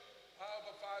chapter. I have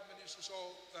about 5 minutes or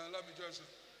so. Let me just.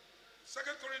 2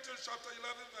 Corinthians chapter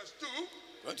 11 verse 2.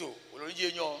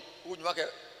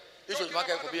 Talking about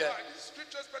the bride. These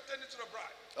scriptures pertaining to the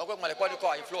bride. Other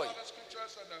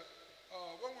scriptures, and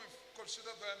when we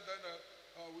consider them, then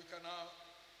we can now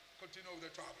continue with the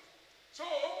traveling. So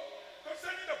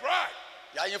concerning the bride,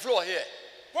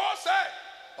 Paul said,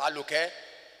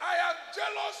 I am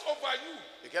jealous over you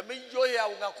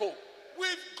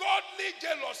with godly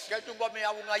jealousy.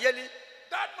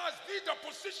 That must be the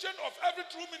position of every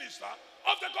true minister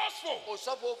of the gospel.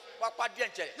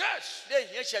 Yes.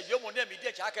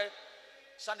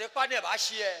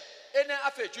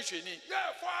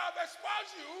 Yeah, for I have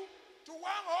espoused you to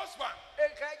one husband,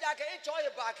 that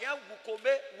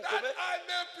I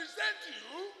may present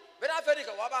you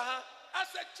as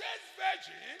a chaste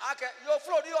virgin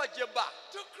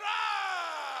to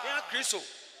Christ.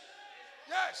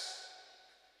 Yes.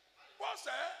 Paul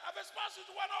said, I've espoused you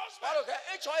to one husband.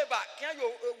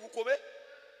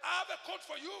 I have a code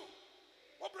for you.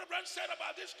 What Brother said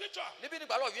about this scripture. And that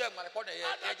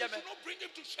you should not bring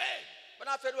him to shame.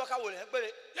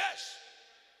 Yes.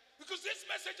 Because this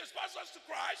message espoused us to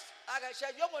Christ.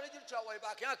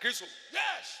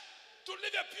 Yes. To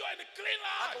live a pure and a clean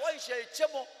life.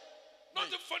 Not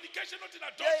in fornication, not in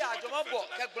adultery, not in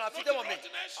filthiness, not in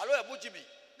rottenness.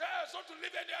 Yes, not to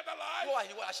live any other life.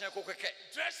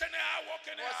 Dress anyhow, walk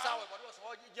anyhow,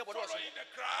 following the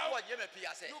crowd.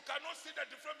 You cannot see the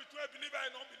difference between a believer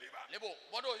and a non-believer.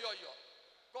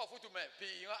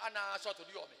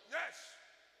 Yes.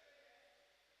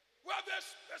 We have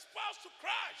espoused to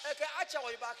Christ.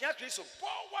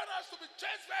 Paul wants us to be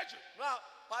chaste virgin.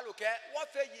 Paulo ke wa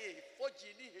fe ye fo ji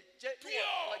ni heche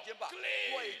Pure, jemba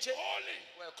clean,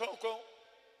 holy. kron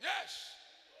Yes.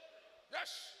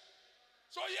 Yes.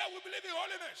 So here we believe in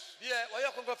holiness. yeah wa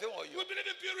ye kron fe wo We yo believe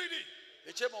in purity.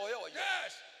 heche ma wo ye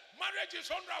Yes. Marriage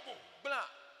is honorable. bla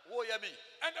wo ye mi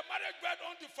And the marriage bed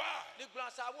undefiled. ni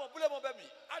bla sa wo bule mo be mi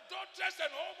Adulteress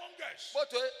and whoremongers.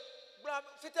 boto bla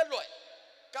fite loy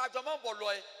ka joma bo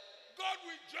loy God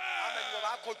will amen wo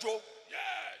ba judge. kojo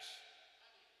Yes.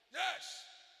 Yes.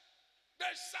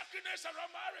 There's sacredness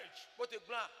around marriage. boto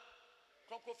bla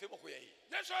kron fe mo ko ye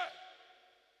Yes, sir.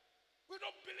 We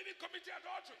don't believe in committing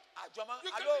adultery. ajoma You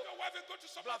can alo leave your wife and go to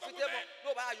some bla other fite mo woman. no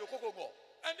ba yo kokoro go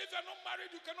And if you're not married,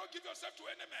 you cannot give yourself to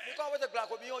any man. ko wo te bla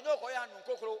ko mi onyo ko ya nu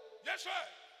kokoro Yes, sir.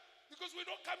 Because we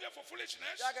don't come here for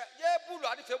foolishness. ya ke ye bulu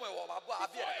adi fe mo wo ba bo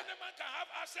abi Before e any man can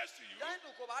have access to you, ya nu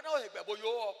ko ba na o he gbe bo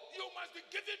yo you must be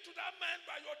given to that man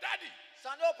by your daddy.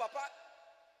 sane o papa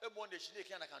e mo ne shine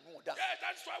kiana kan nu da Yeah,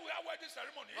 that's why we have wedding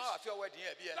ceremonies. no afi o wedding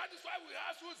e bi e That is why we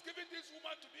ask who's giving this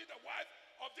woman to be the wife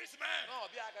of this man. no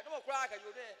bi aka no kura aka yo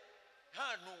ne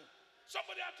ha nu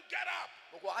Somebody had to get up.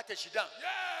 mo ko ate shidan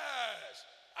Yes.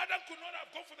 Adam could not have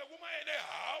gone for the woman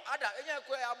anyhow. ada enye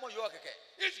ko ya mo yo keke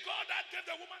It's God that gave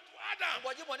the woman to Adam.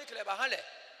 bo ji mo ni kele ba han le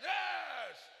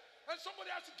Yes. And somebody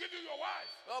has to give you your wife.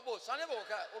 no bo sane bo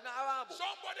ka o nga aba bo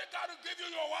Somebody got to give you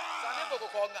your sane bo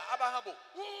wife. ko nga aba ha bo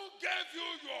Who gave you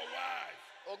your wife?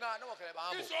 o nga no kele ba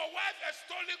ha bo Is your wife a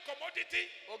stolen commodity?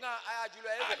 o nga aya julo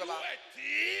e Are ko you ba a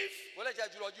thief? wo le ja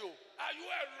julo ju Are you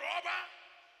a robber?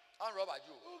 an roba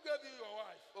ju Who gave you your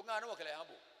wife? o nga no kele ha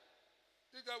bo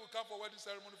This guy will come for wedding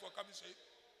ceremony for coming say.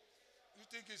 You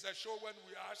think it's a show when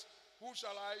we ask, who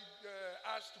shall I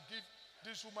ask to give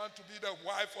this woman to be the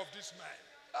wife of this man?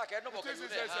 aka no mo You ka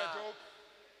think yo it's ne a ha joke?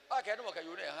 aka no mo ka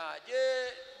yo ne ha je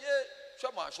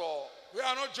sho ma sho We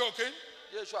are not joking.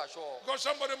 je sho asho Because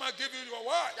somebody might give you your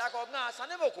wife. ya ko nga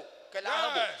sane bo ko kele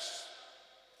ha bo Yes.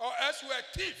 Or else you are a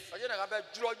thief. o je na ka be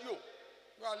julo ju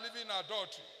You are living in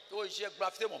adultery. o je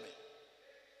gba fite mo mi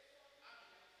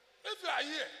If you are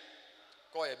here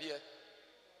ko ye bi e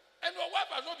and your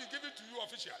wife has not been given to you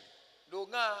officially, lo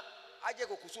nga aje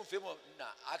ko kusun fe mo na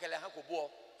akele ha ko bo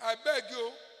I beg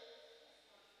you,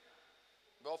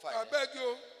 bo fa I ne beg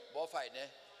you, bo fa ne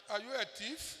are you a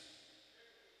thief?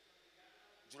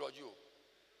 julo ju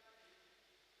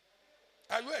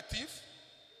Are you a thief?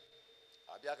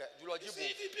 abi aka julo You ji see,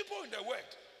 bo the people in the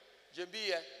world, je bi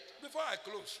ye before I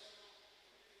close,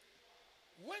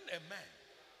 when a man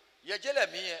ye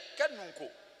jele mi ye kenu ko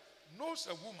knows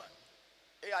a woman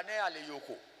e ya ne ale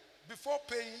yoko before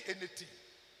paying anything,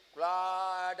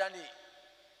 kula dani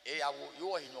e ya wo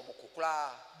yo hinyo mo ko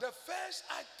kula the first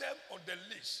item on the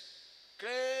list,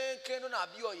 kren no na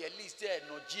bi o ye list e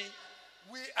no ji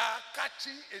we are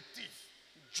catching a thief.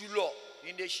 julo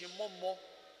in the shimomo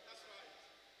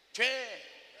twen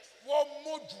One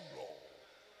more julo.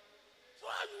 So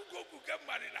how you go to get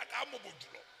married like I'm a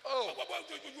julo? Oh.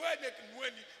 You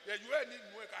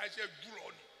ain't I say julo.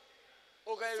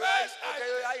 okay First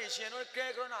okay ayi shi no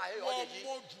kren no na he o One de ji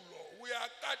more julo. We are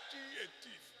catching a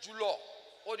thief. julo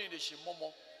o ni de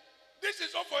shimomo This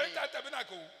is not for entire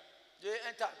tabernacle. je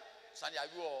enter sani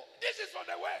ayu o This is for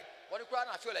the world. woni kura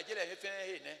na feel like jele he fen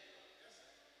he ne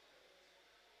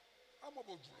I'm a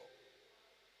julo.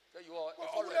 ke you o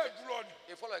Oh, we are julo.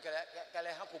 follow kele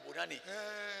ha ko bonani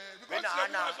Because When the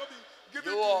woman Anna, has not been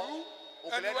given you to are- you,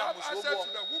 okay, and you then have I'm access Muslim.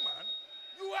 to the woman,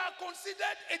 you are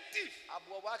considered a thief.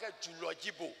 abo wa ka julo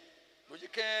jibo lo ji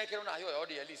kren na he o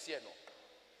de list e no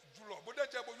Julo. But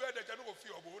that's what you are the general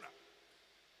fee of Bona.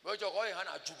 bo jo ko ha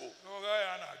na jubo No,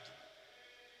 I am not.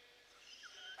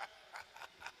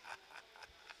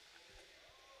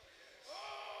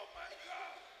 Oh my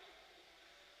God.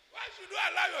 Why should you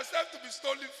allow yourself to be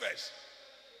stolen first?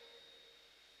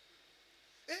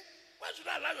 Eh? Why should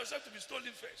I allow yourself to be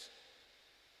stolen first?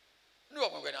 no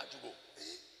mo na jubo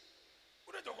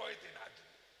Who don't go eating at you?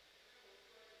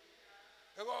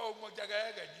 Ego mo jaga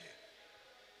ega ni.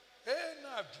 Eh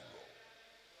na julo.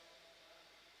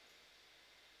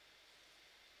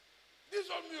 This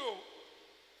on you.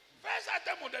 First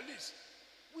item on the list.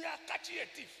 We are catching a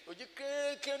thief. lo ji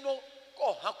kren no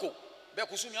ko ha ko be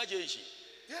kusumi aje nshi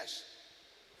Yes.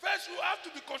 First, you have to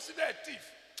be considered a thief.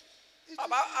 It is-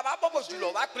 aba bobo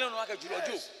julo ba pin no aka julo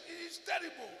ju yes, it is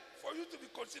terrible for you to be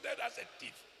considered as a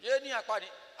thief. ye ni apa ni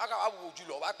aka abu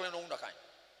julo ba pin no na kan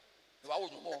wa wo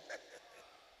jumo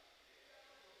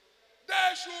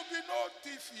There should be no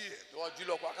thief here. yo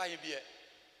julo ko aka yin bi e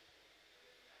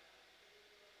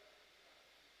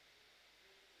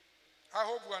I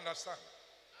hope you understand.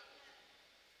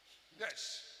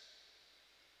 Yes.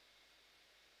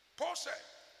 Paul said,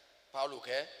 paulo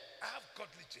ke I have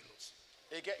godly jealousy.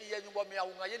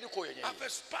 I've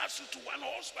espoused you to one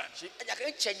husband. I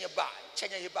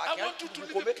I want you to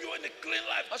live a pure and a clean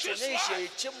life. Just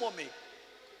life.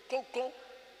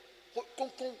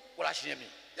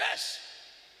 Yes.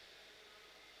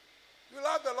 You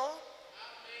love the Lord?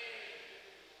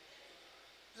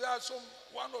 There are some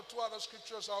one or two other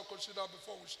scriptures I'll consider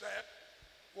before we start.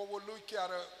 We will look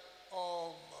at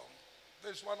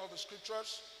this one of the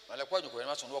scriptures.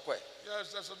 Yes,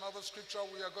 there's another scripture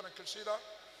we are going to consider.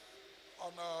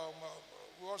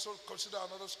 We also consider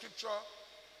another scripture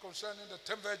concerning the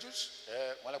 10 virgins.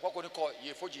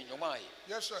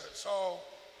 Yes, sir. So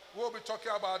we'll be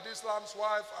talking about this lamb's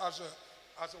wife as a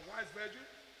wise virgin.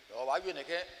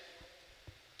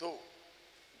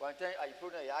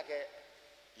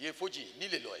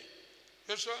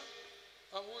 Yes, sir.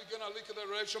 And we're going to look at the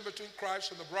relation between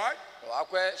Christ and the bride.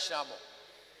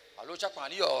 Just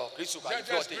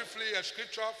briefly, a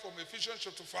scripture from Ephesians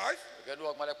chapter 5.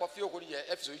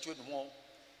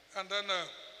 And then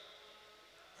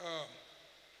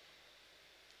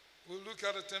we'll look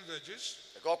at the 10 virgins.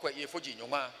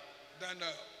 Then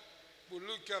we'll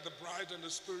look at the bride and the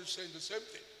Spirit saying the same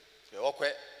thing.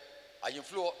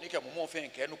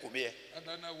 And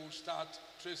then I will start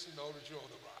tracing the origin of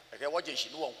the bride.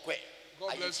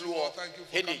 God bless you all. Thank you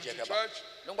for coming to church.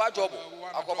 We want to draw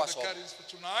the curtains for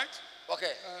tonight.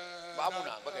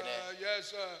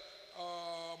 Yes,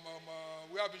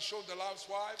 we have been shown the Lamb's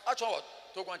wife.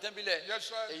 Yes,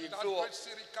 sir. That great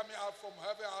city coming out from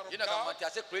heaven, out of God.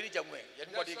 Yes, sir.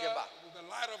 With the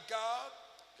light of God.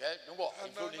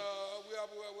 And then we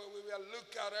are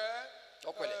looking at her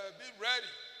being ready.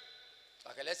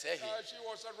 She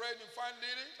was a reigning fine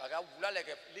lady,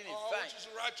 which is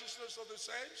the righteousness of the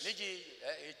saints. Yes,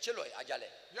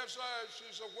 sir,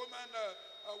 she's a woman.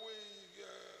 We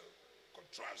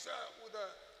contrast her with the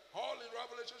hall in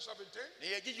Revelation 17.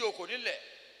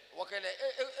 With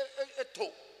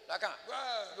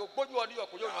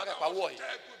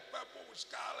purple, with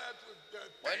scarlet, with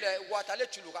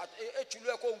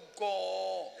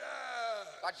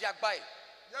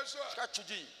yes, sir.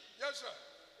 Yes, sir.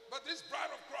 But this bride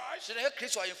of Christ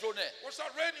was a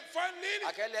reigning fine lady.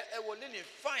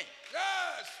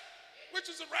 Yes, which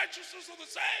is the righteousness of the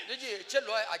saints.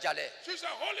 She's a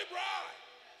holy bride.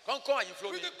 With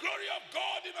the glory of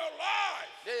God in her life.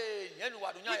 With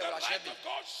the light of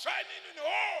God shining in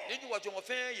her.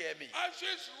 And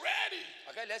she's ready.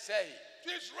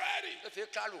 She's ready.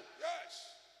 Yes.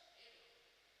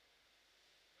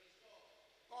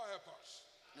 God help us.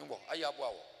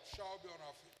 Shall be on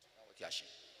our feet.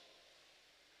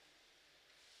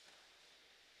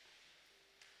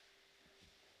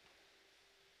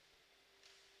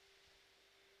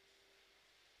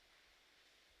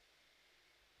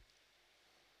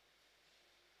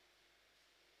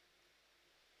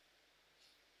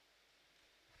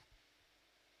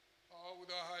 With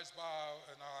our eyes bowed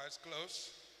and our eyes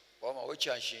closed. I want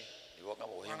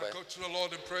to go to the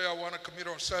Lord in prayer. I want to commit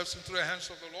ourselves into the hands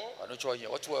of the Lord.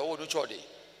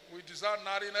 We desire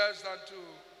nothing else than to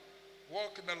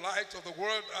walk in the light of the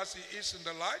world as He is in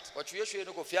the light.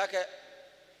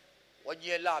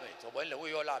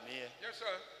 Yes,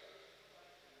 sir.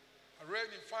 A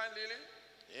reigning fine lily.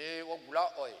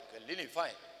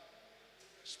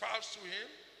 Spouse to Him.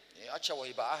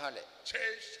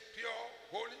 Chaste, pure,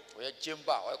 holy.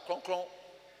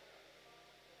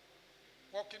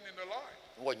 Walking in the light.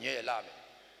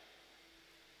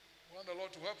 We want the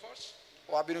Lord to help us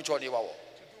to do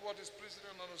what is pleasing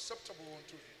and unacceptable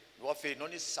unto Him.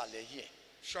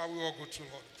 Shall we all go to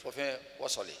Lord?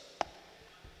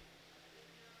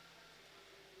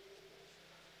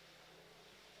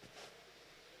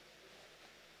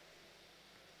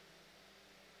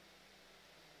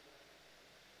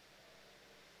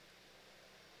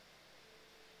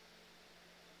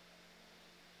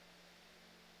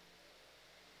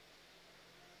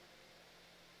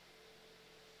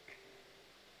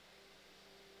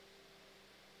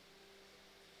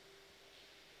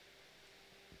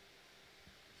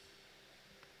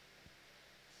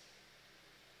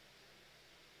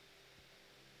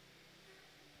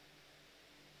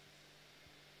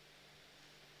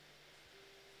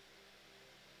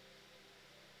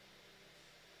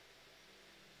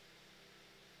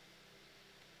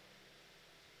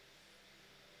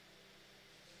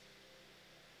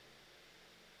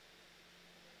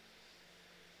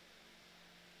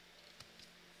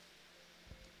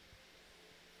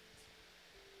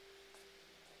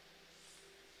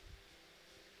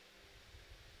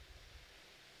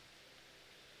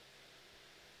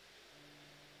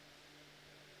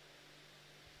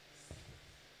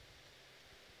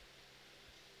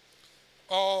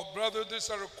 Oh, brother, this is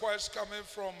a request coming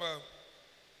from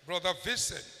Brother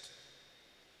Vincent.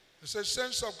 He says,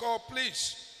 Saints of God,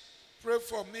 please pray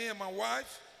for me and my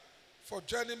wife for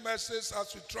journey mercies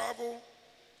as we travel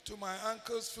to my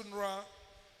uncle's funeral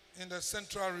in the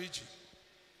central region.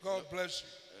 God bless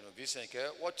you. Vincent,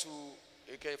 what to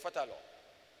fatalo?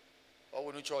 Or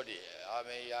when you chodi, I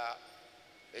mean,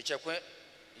 a checkpoint,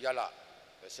 yala,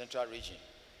 the central region.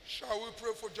 Shall we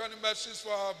pray for journey mercies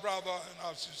for our brother and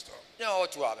our sister? Yeah, or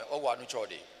to have or one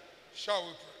chodi. Shall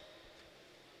we pray?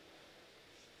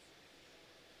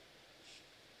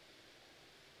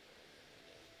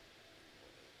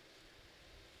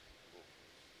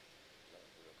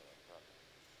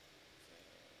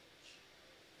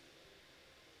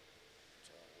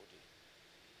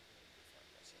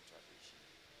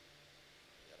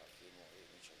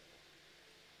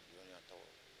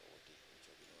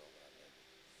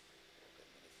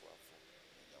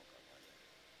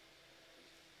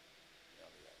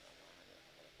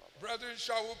 Brethren,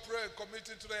 shall we pray,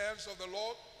 committing to the hands of the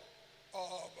Lord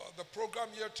the program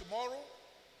here tomorrow,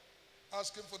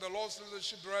 asking for the Lord's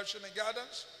leadership, direction, and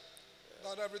guidance,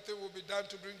 that everything will be done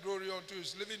to bring glory unto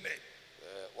His living name.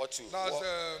 That's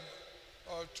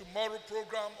tomorrow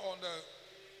program on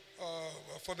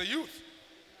the for the youth.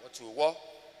 What to what?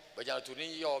 But you to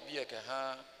need your beer can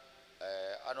have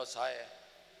anosai.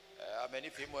 Many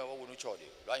people who will chodi.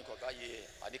 Like Kogaye,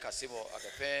 Adikasimo, at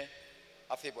the pen,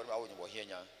 after what I would hear.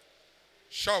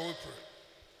 Shall we pray?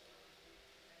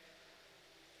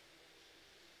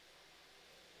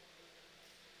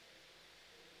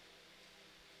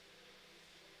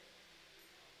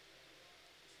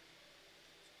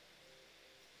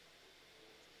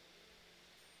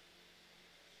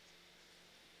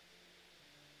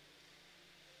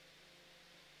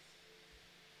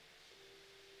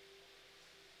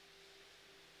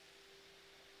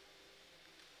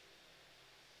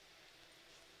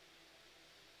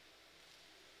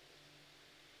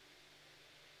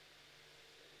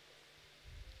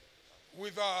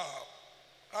 With our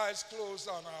eyes closed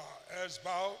and our heads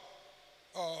bowed,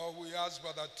 we ask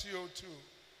Brother Tio to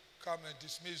come and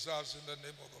dismiss us in the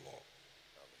name of the Lord.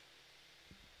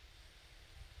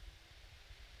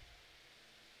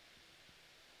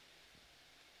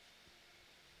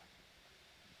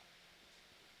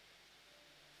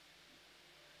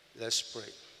 Let's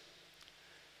pray.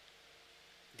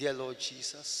 Dear Lord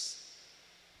Jesus,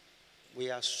 we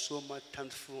are so much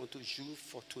thankful unto you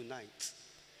for tonight.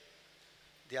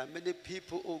 There are many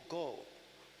people, oh God,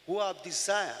 who have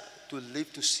desire to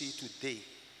live to see today,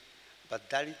 but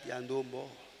Daddy, they are no more.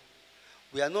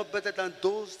 We are not better than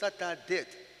those that are dead,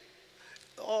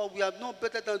 or we are not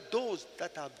better than those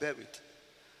that are buried,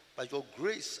 but your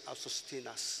grace has sustained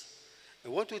us. I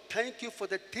want to thank you for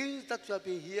the things that you have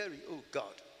been hearing, oh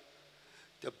God.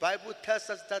 The Bible tells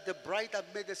us that the bride has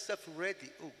made herself ready,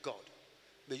 oh God.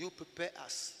 May you prepare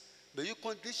us. May you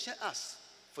condition us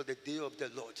for the day of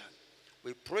the Lord.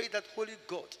 We pray that, Holy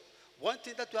God, one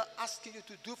thing that we are asking you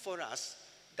to do for us,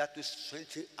 that will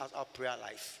strengthen our prayer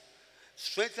life.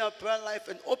 Strengthen our prayer life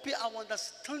and open our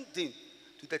understanding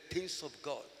to the things of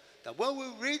God. That when we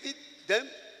read it, then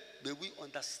may we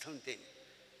understand them.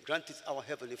 Grant it, our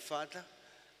Heavenly Father.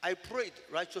 I prayed,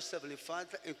 righteous Heavenly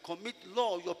Father, and commit,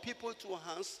 Lord, your people to your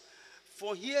hands.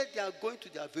 For here they are going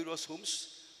to their various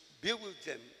homes. Be with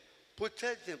them.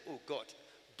 Protect them, oh God.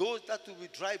 Those that will be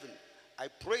driving, I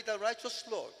pray that, righteous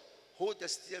Lord, hold the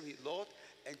steering, Lord,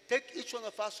 and take each one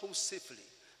of us home safely.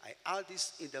 I ask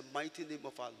this in the mighty name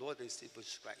of our Lord and Savior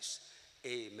Jesus Christ.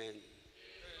 Amen. Amen.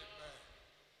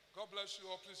 God bless you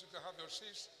all. Please, you can have your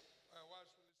seats.